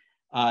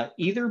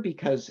 either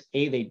because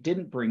they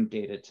didn't bring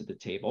data to the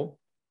table,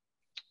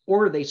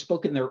 or they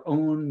spoke in their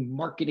own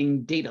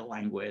marketing data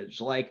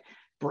language, like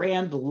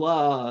brand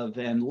love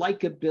and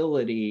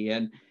likability.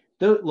 And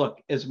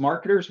look, as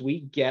marketers, we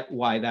get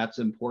why that's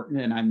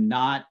important. And I'm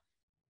not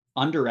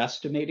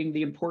underestimating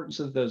the importance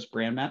of those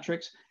brand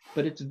metrics,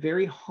 but it's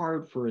very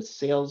hard for a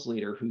sales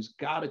leader who's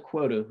got a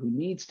quota, who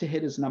needs to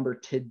hit his number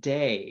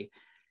today,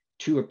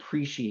 to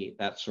appreciate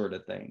that sort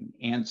of thing.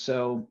 And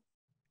so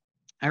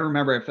I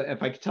remember,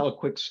 if I could tell a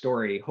quick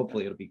story,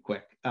 hopefully it'll be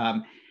quick.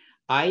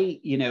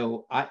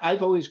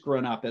 I've always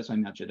grown up, as I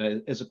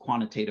mentioned, as a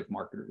quantitative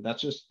marketer.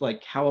 That's just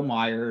like how I'm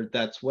wired.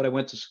 That's what I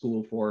went to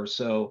school for.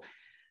 So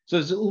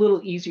it's a little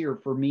easier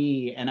for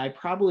me. And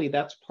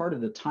that's part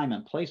of the time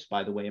and place,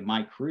 by the way, in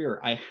my career.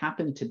 I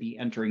happened to be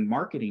entering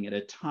marketing at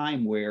a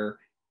time where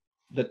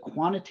the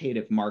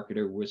quantitative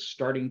marketer was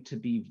starting to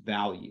be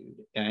valued.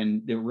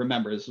 And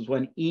remember, this is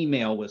when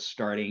email was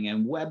starting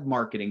and web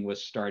marketing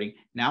was starting.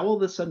 Now, all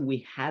of a sudden,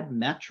 we had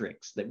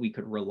metrics that we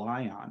could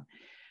rely on.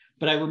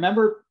 But I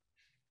remember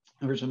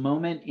there was a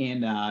moment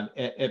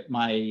at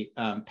my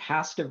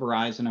past at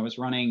Verizon. I was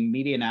running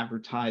media and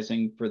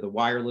advertising for the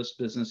wireless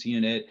business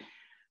unit.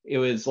 It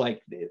was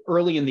like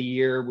early in the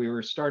year, we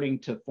were starting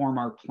to form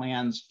our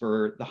plans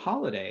for the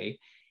holiday.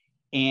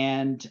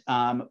 And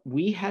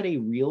we had a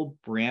real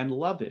brand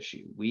love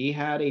issue. We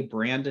had a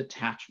brand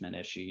attachment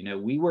issue.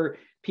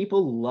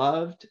 People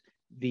loved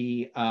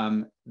the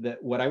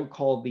what I would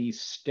call the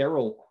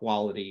sterile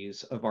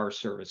qualities of our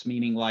service,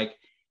 meaning like,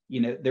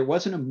 there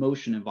wasn't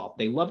emotion involved.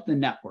 They loved the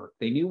network.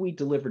 They knew we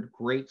delivered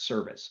great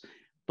service,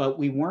 but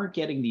we weren't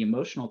getting the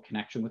emotional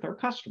connection with our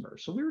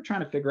customers. So we were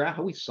trying to figure out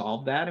how we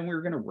solved that. And we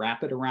were going to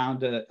wrap it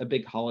around a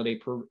big holiday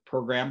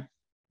program.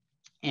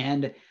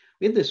 And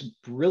we had this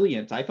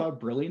brilliant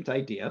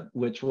idea,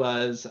 which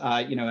was,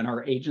 and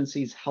our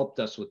agencies helped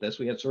us with this.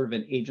 We had sort of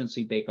an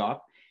agency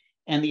bake-off.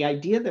 And the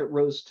idea that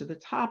rose to the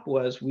top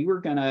was we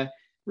were going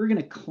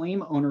to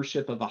claim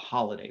ownership of a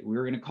holiday. We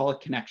were going to call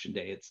it Connection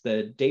Day. It's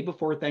the day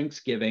before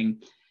Thanksgiving.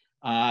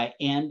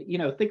 And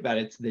think about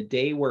it. It's the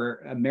day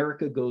where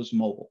America goes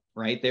mobile,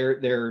 right?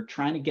 They're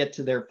trying to get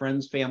to their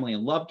friends, family,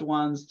 and loved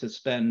ones to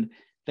spend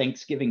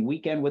Thanksgiving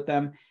weekend with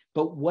them.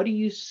 But what do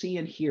you see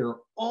and hear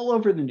all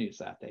over the news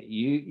that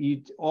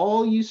day?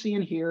 All you see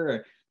and hear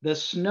are the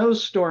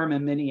snowstorm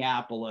in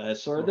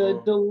Minneapolis, or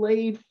the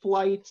delayed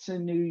flights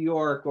in New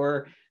York,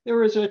 or there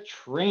was a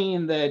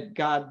train that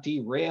got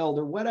derailed,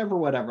 or whatever.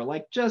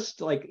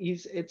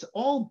 It's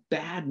all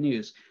bad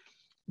news.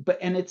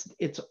 And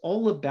it's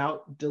all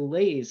about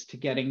delays to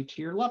getting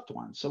to your loved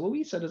ones. So what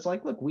we said is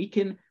like, look, we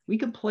can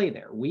play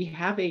there. We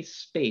have a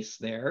space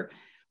there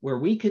where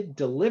we could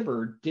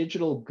deliver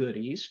digital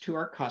goodies to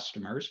our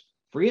customers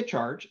free of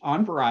charge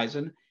on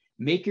Verizon,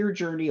 make your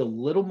journey a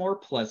little more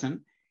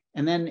pleasant.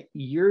 And then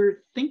you're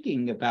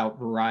thinking about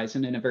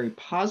Verizon in a very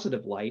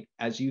positive light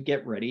as you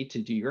get ready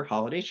to do your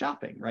holiday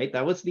shopping, right?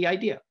 That was the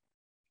idea.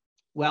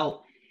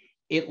 Well,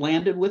 it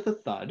landed with a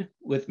thud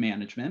with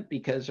management,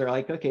 because they're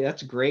like, okay,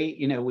 that's great.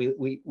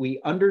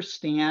 We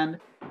understand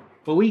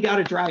but we got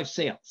to drive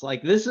sales.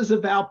 Like, this is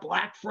about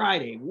Black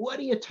Friday. What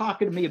are you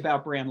talking to me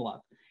about brand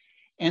love?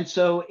 And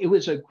so it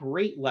was a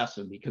great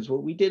lesson, because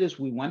what we did is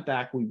we went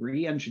back, we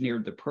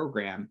re-engineered the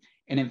program.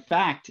 And in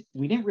fact,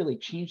 we didn't really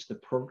change the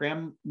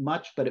program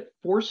much, but it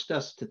forced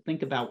us to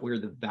think about where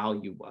the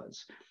value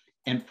was.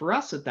 And for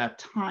us at that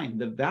time,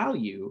 the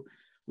value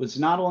was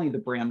not only the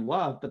brand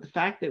love, but the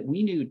fact that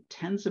we knew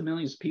tens of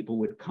millions of people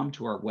would come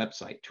to our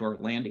website, to our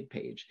landing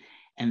page.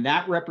 And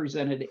that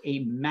represented a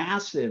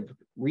massive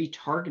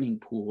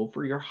retargeting pool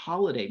for your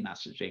holiday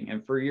messaging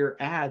and for your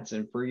ads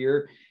and for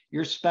your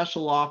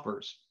special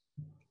offers.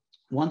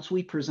 Once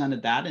we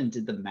presented that and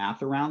did the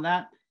math around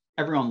that,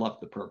 everyone loved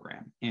the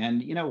program,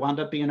 and wound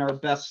up being our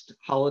best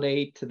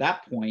holiday to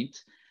that point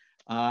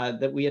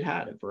that we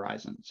had at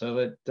Verizon. So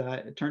it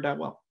turned out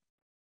well.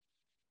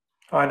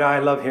 Oh, I know. I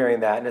love hearing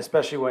that, and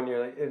especially when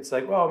it's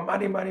like, well,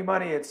 money, money,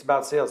 money. It's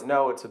about sales.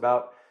 No, it's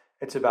about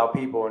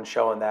people and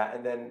showing that,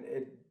 and then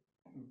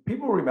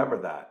people remember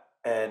that,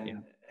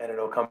 and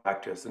it'll come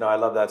back to us. No, I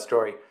love that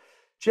story.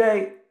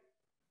 Jay,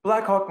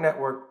 Blackhawk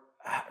Network.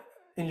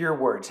 In your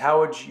words, how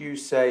would you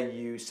say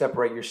you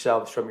separate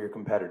yourselves from your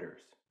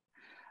competitors?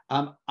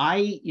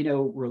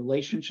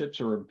 Relationships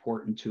are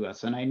important to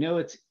us. And I know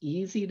it's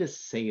easy to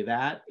say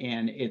that,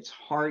 and it's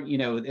hard,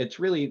 it's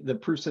really the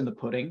proof's in the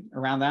pudding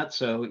around that.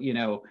 So,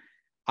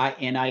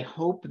 I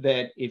hope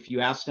that if you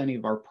asked any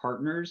of our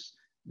partners,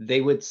 they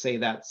would say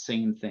that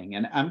same thing.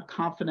 And I'm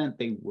confident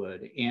they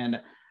would.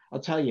 And I'll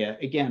tell you,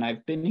 again,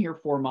 I've been here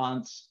 4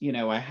 months,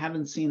 I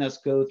haven't seen us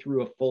go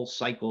through a full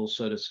cycle,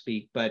 so to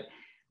speak, but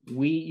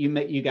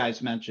you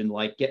guys mentioned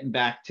like getting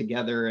back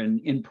together and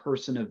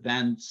in-person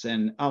events,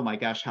 and oh my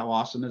gosh, how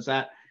awesome is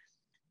that?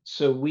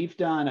 So we've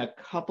done a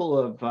couple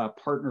of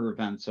partner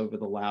events over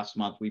the last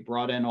month. We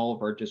brought in all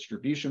of our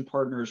distribution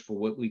partners for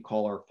what we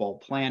call our fall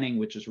planning,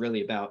 which is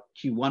really about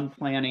Q1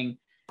 planning.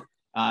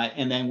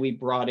 And then we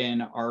brought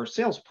in our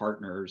sales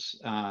partners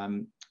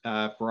for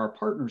our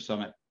partner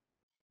summit.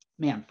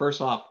 Man, first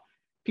off,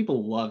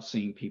 people love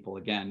seeing people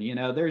again.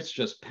 There's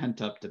just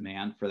pent up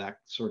demand for that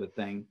sort of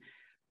thing.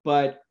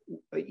 But,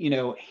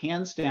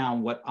 hands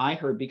down, what I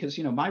heard, because,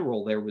 my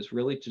role there was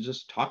really to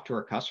just talk to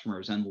our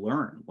customers and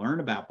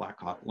learn about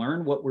Blackhawk,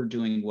 learn what we're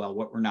doing well,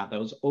 what we're not. That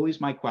was always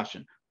my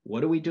question.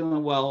 What are we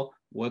doing well?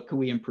 What can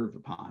we improve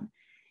upon?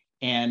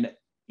 And,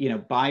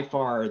 by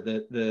far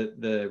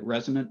the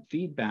resonant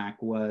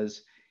feedback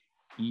was,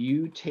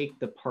 you take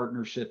the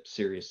partnership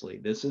seriously.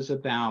 This is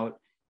about,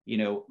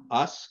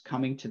 us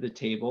coming to the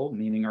table,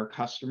 meaning our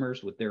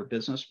customers with their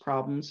business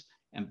problems,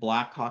 and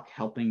Blackhawk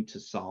helping to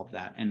solve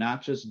that, and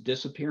not just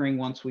disappearing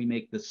once we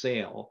make the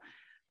sale,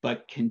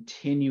 but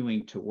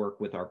continuing to work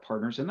with our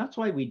partners. And that's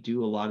why we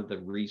do a lot of the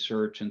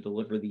research and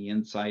deliver the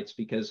insights,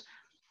 because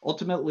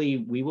ultimately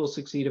we will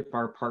succeed if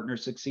our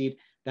partners succeed.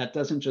 That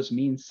doesn't just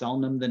mean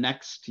selling them the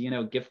next,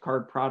 gift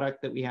card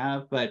product that we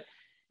have, but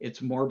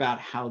it's more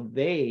about how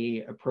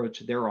they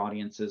approach their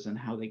audiences and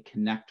how they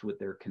connect with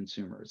their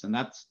consumers. And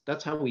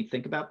that's how we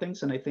think about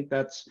things. And I think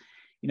that's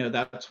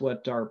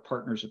what our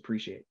partners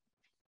appreciate.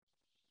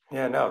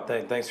 Yeah, no,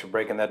 thanks for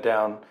breaking that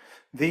down.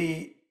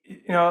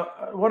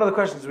 One of the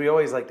questions we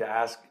always like to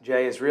ask,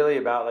 Jay, is really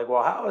about like,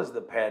 well, how has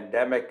the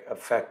pandemic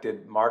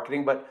affected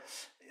marketing? But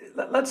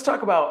let's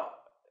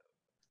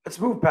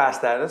move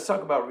past that. Let's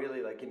talk about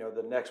really like,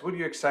 what are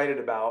you excited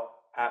about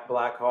at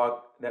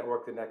Blackhawk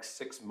Network the next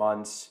 6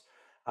 months?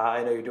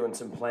 I know you're doing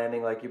some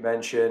planning, like you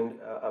mentioned,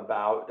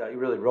 about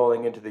really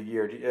rolling into the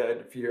year.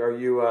 Are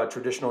you a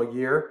traditional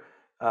year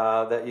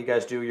that you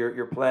guys do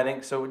your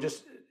planning? So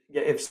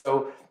if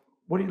so,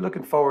 what are you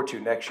looking forward to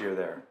next year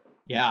there?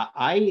 Yeah,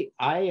 I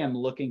am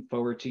looking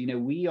forward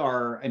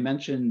to, I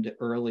mentioned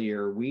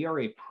earlier, we are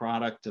a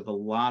product of a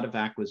lot of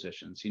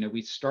acquisitions.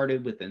 We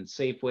started within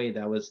Safeway.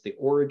 That was the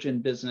origin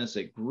business.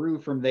 It grew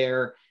from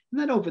there.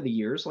 And then over the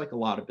years, like a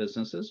lot of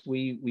businesses,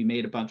 we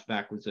made a bunch of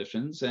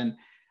acquisitions, and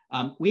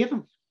we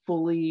haven't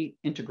fully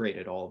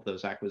integrated all of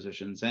those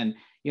acquisitions. And,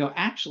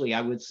 actually, I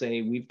would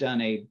say we've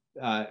done a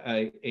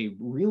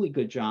really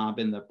good job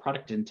in the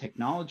product and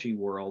technology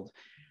world.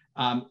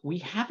 We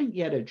haven't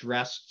yet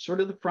addressed sort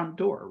of the front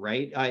door,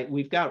 right?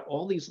 We've got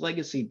all these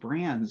legacy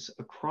brands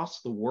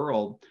across the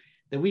world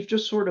that we've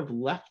just sort of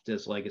left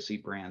as legacy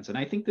brands. And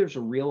I think there's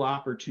a real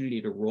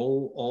opportunity to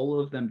roll all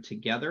of them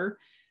together,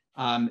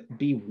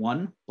 be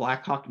one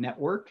Blackhawk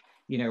Network,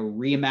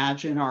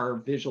 reimagine our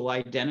visual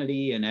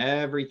identity and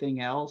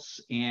everything else,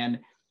 and,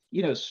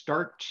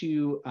 start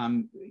to,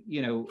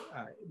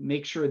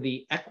 make sure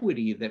the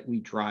equity that we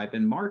drive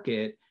and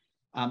market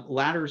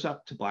ladders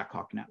up to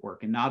Blackhawk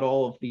Network and not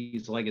all of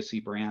these legacy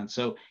brands.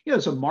 So,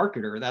 as a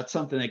marketer, that's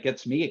something that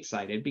gets me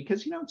excited,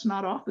 because, it's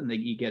not often that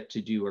you get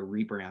to do a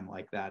rebrand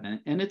like that.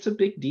 And it's a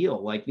big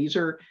deal. Like, these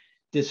are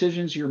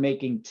decisions you're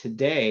making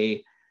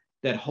today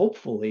that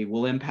hopefully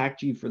will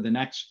impact you for the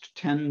next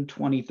 10,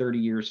 20, 30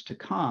 years to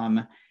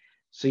come.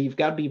 So you've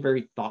got to be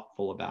very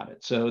thoughtful about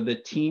it. So the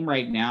team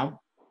right now,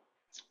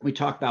 we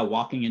talk about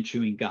walking and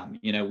chewing gum.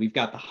 We've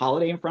got the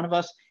holiday in front of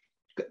us,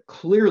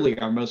 clearly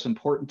our most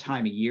important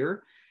time of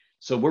year.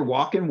 So we're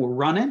walking, we're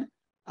running.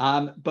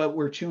 But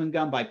we're chewing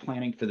gum by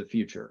planning for the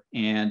future.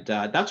 And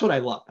that's what I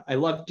love. I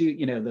love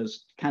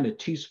those kind of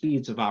two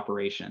speeds of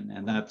operation.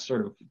 And that's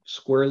sort of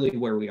squarely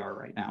where we are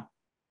right now.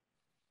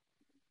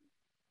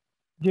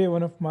 Jay,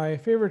 one of my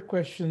favorite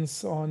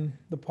questions on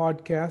the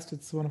podcast,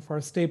 it's one of our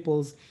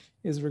staples,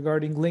 is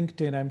regarding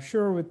LinkedIn. I'm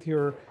sure with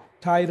your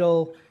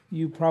title,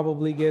 you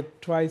probably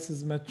get twice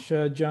as much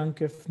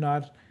junk, if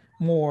not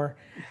more.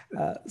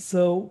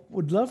 So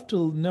would love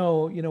to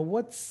know,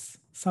 what's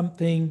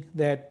something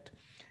that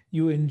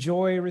you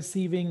enjoy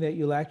receiving that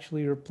you'll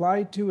actually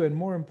reply to, and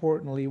more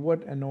importantly,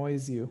 what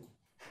annoys you?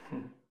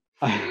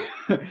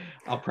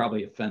 I'll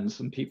probably offend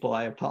some people.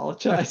 I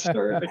apologize.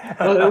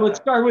 Let's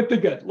start with the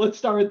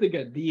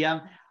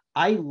good.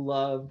 I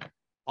love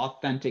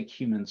authentic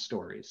human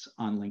stories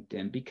on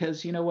LinkedIn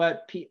because you know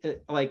what?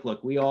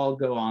 Look, we all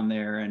go on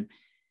there and,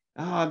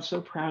 oh, I'm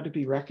so proud to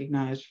be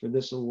recognized for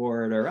this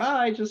award, or, oh,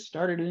 I just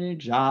started a new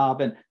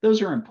job. And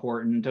those are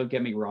important. Don't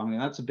get me wrong.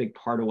 And that's a big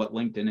part of what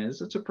LinkedIn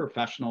is. It's a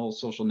professional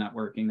social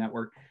networking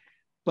network.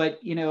 But,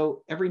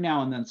 every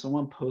now and then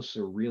someone posts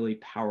a really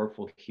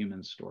powerful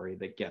human story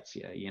that gets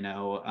you,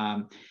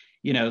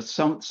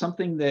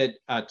 something that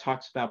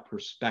talks about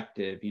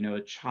perspective,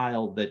 a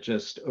child that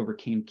just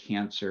overcame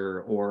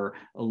cancer, or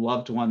a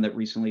loved one that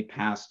recently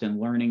passed, and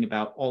learning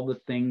about all the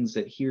things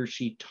that he or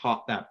she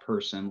taught that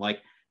person.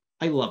 Like,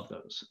 I love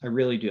those. I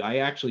really do. I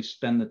actually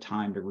spend the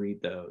time to read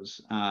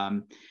those.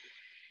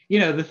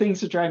 The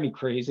things that drive me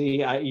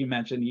crazy, you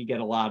mentioned you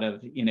get a lot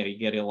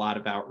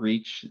of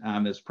outreach,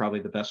 is probably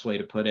the best way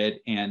to put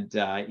it. And,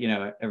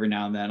 every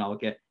now and then I'll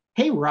get,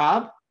 hey,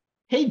 Rob,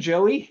 hey,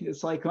 Joey.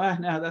 It's like, well,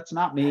 no, that's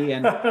not me.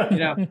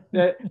 And,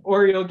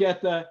 or you'll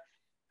get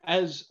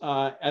as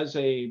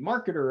a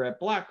marketer at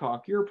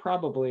Blackhawk, you're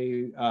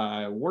probably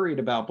worried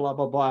about blah,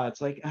 blah, blah. It's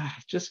like,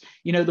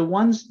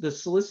 the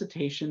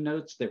solicitation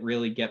notes that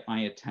really get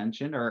my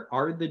attention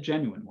are the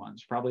genuine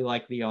ones, probably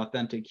like the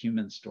authentic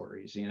human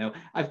stories.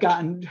 I've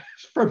gotten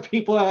from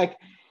people like,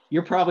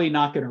 you're probably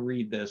not going to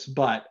read this,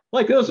 but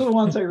like, those are the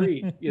ones I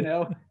read,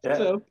 Yeah.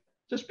 So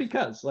just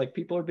because like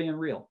people are being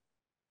real.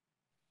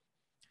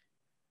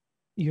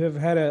 You have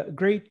had a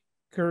great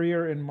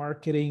career in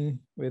marketing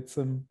with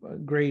some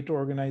great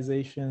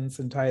organizations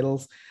and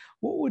titles.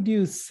 What would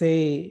you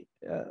say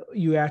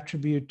you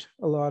attribute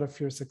a lot of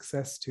your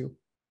success to?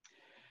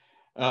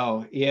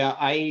 Oh, yeah,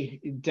 I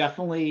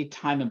definitely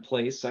time and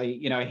place. I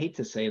hate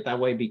to say it that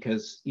way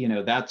because,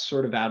 that's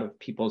sort of out of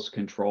people's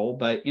control.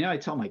 But, I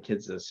tell my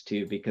kids this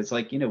too, because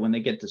like, when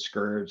they get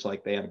discouraged,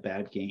 like they had a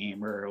bad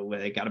game or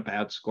they got a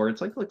bad score,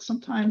 it's like, look,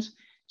 sometimes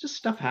just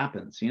stuff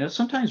happens,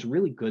 sometimes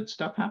really good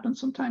stuff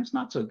happens, sometimes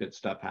not so good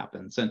stuff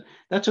happens. And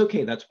that's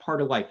okay. That's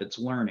part of life. It's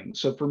learning.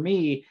 So for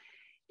me,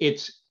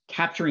 it's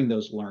capturing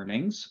those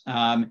learnings,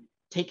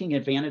 taking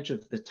advantage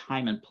of the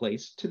time and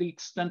place to the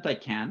extent I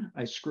can.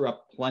 I screw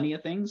up plenty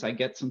of things. I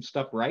get some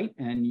stuff right.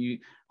 And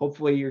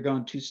hopefully you're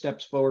going 2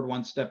 steps forward,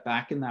 1 step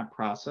back in that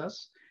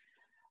process.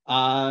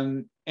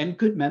 And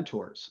good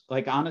mentors.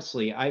 Like,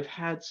 honestly,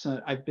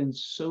 I've been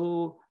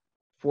so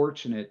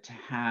fortunate to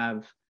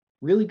have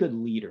really good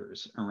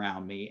leaders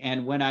around me.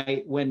 And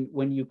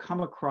when you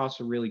come across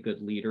a really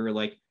good leader,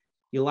 like,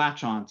 you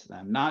latch on to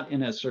them, not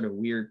in a sort of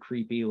weird,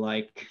 creepy,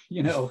 like,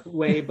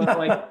 way, but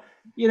like,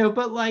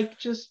 but like,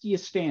 just you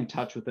stay in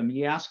touch with them,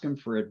 you ask them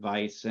for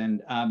advice.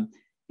 And,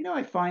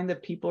 I find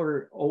that people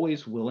are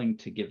always willing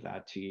to give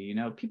that to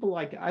you.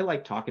 I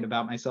like talking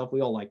about myself. We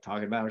all like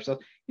talking about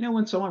ourselves.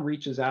 When someone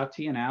reaches out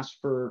to you and asks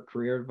for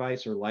career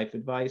advice or life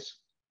advice,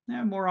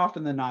 more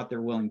often than not,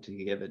 they're willing to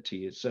give it to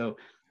you. So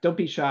don't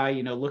be shy,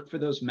 look for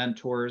those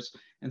mentors.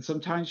 And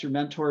sometimes your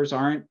mentors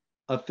aren't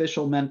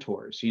official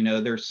mentors.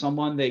 There's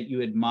someone that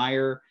you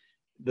admire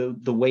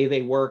the way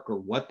they work or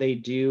what they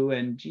do.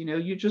 And,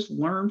 you just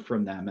learn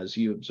from them as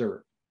you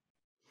observe.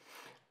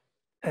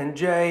 And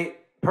Jay,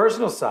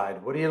 personal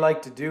side, what do you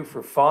like to do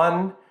for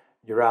fun?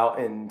 You're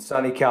out in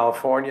sunny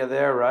California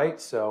there,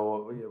 right?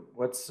 So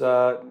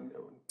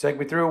take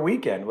me through a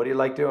weekend. What do you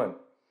like doing?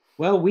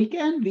 Well,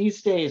 weekend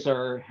these days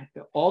are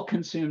all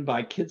consumed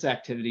by kids'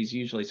 activities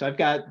usually. So I've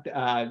got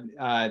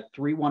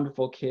 3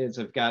 wonderful kids.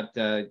 I've got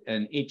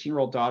an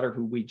 18-year-old daughter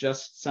who we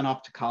just sent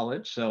off to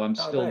college, so I'm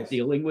still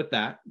dealing with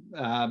that.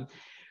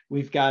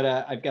 I've got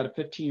a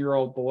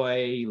 15-year-old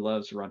boy. He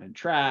loves running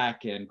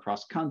track and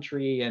cross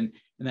country, and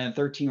then a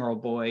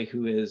 13-year-old boy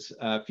who is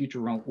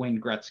future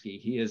Wayne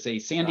Gretzky. He is a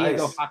San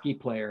Diego hockey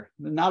player.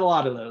 Not a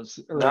lot of those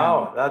around.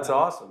 No, that's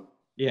awesome.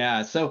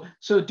 Yeah, so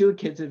doing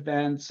kids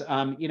events.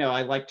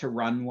 I like to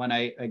run when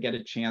I get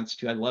a chance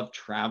to. I love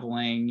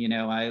traveling.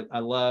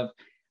 I'm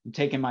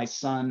taking my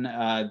son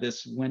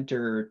this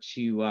winter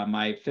to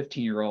my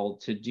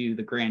 15-year-old to do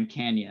the Grand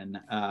Canyon,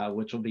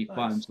 which will be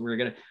fun.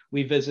 So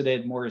we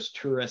visited more as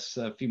tourists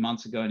a few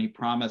months ago, and he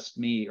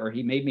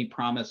made me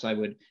promise I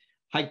would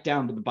hike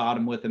down to the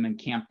bottom with him and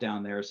camp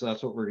down there. So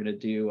that's what we're going to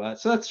do.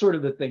 So that's sort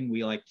of the thing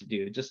we like to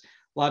do. Just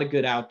a lot of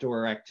good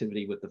outdoor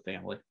activity with the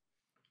family.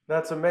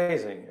 That's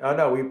amazing. Oh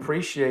no, we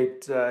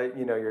appreciate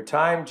your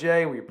time,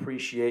 Jay. We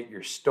appreciate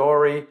your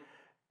story,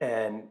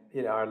 And,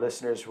 our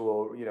listeners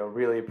will,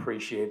 really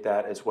appreciate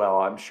that as well.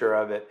 I'm sure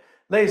of it.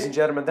 Ladies and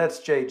gentlemen, that's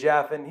Jay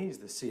Jaffin. He's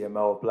the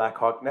CMO of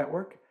Blackhawk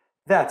Network.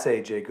 That's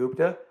Ajay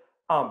Gupta.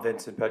 I'm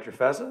Vincent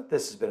Petrofessa.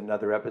 This has been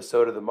another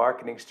episode of The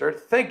Marketing Stir.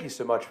 Thank you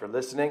so much for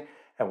listening,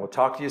 and we'll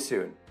talk to you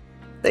soon.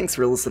 Thanks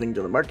for listening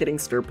to the Marketing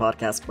Stir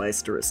podcast by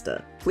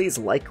Stirista. Please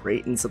like,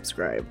 rate, and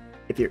subscribe.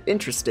 If you're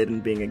interested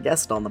in being a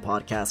guest on the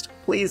podcast,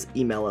 please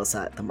email us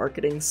at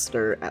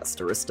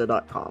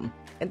themarketingstir@stirista.com.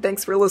 And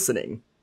thanks for listening.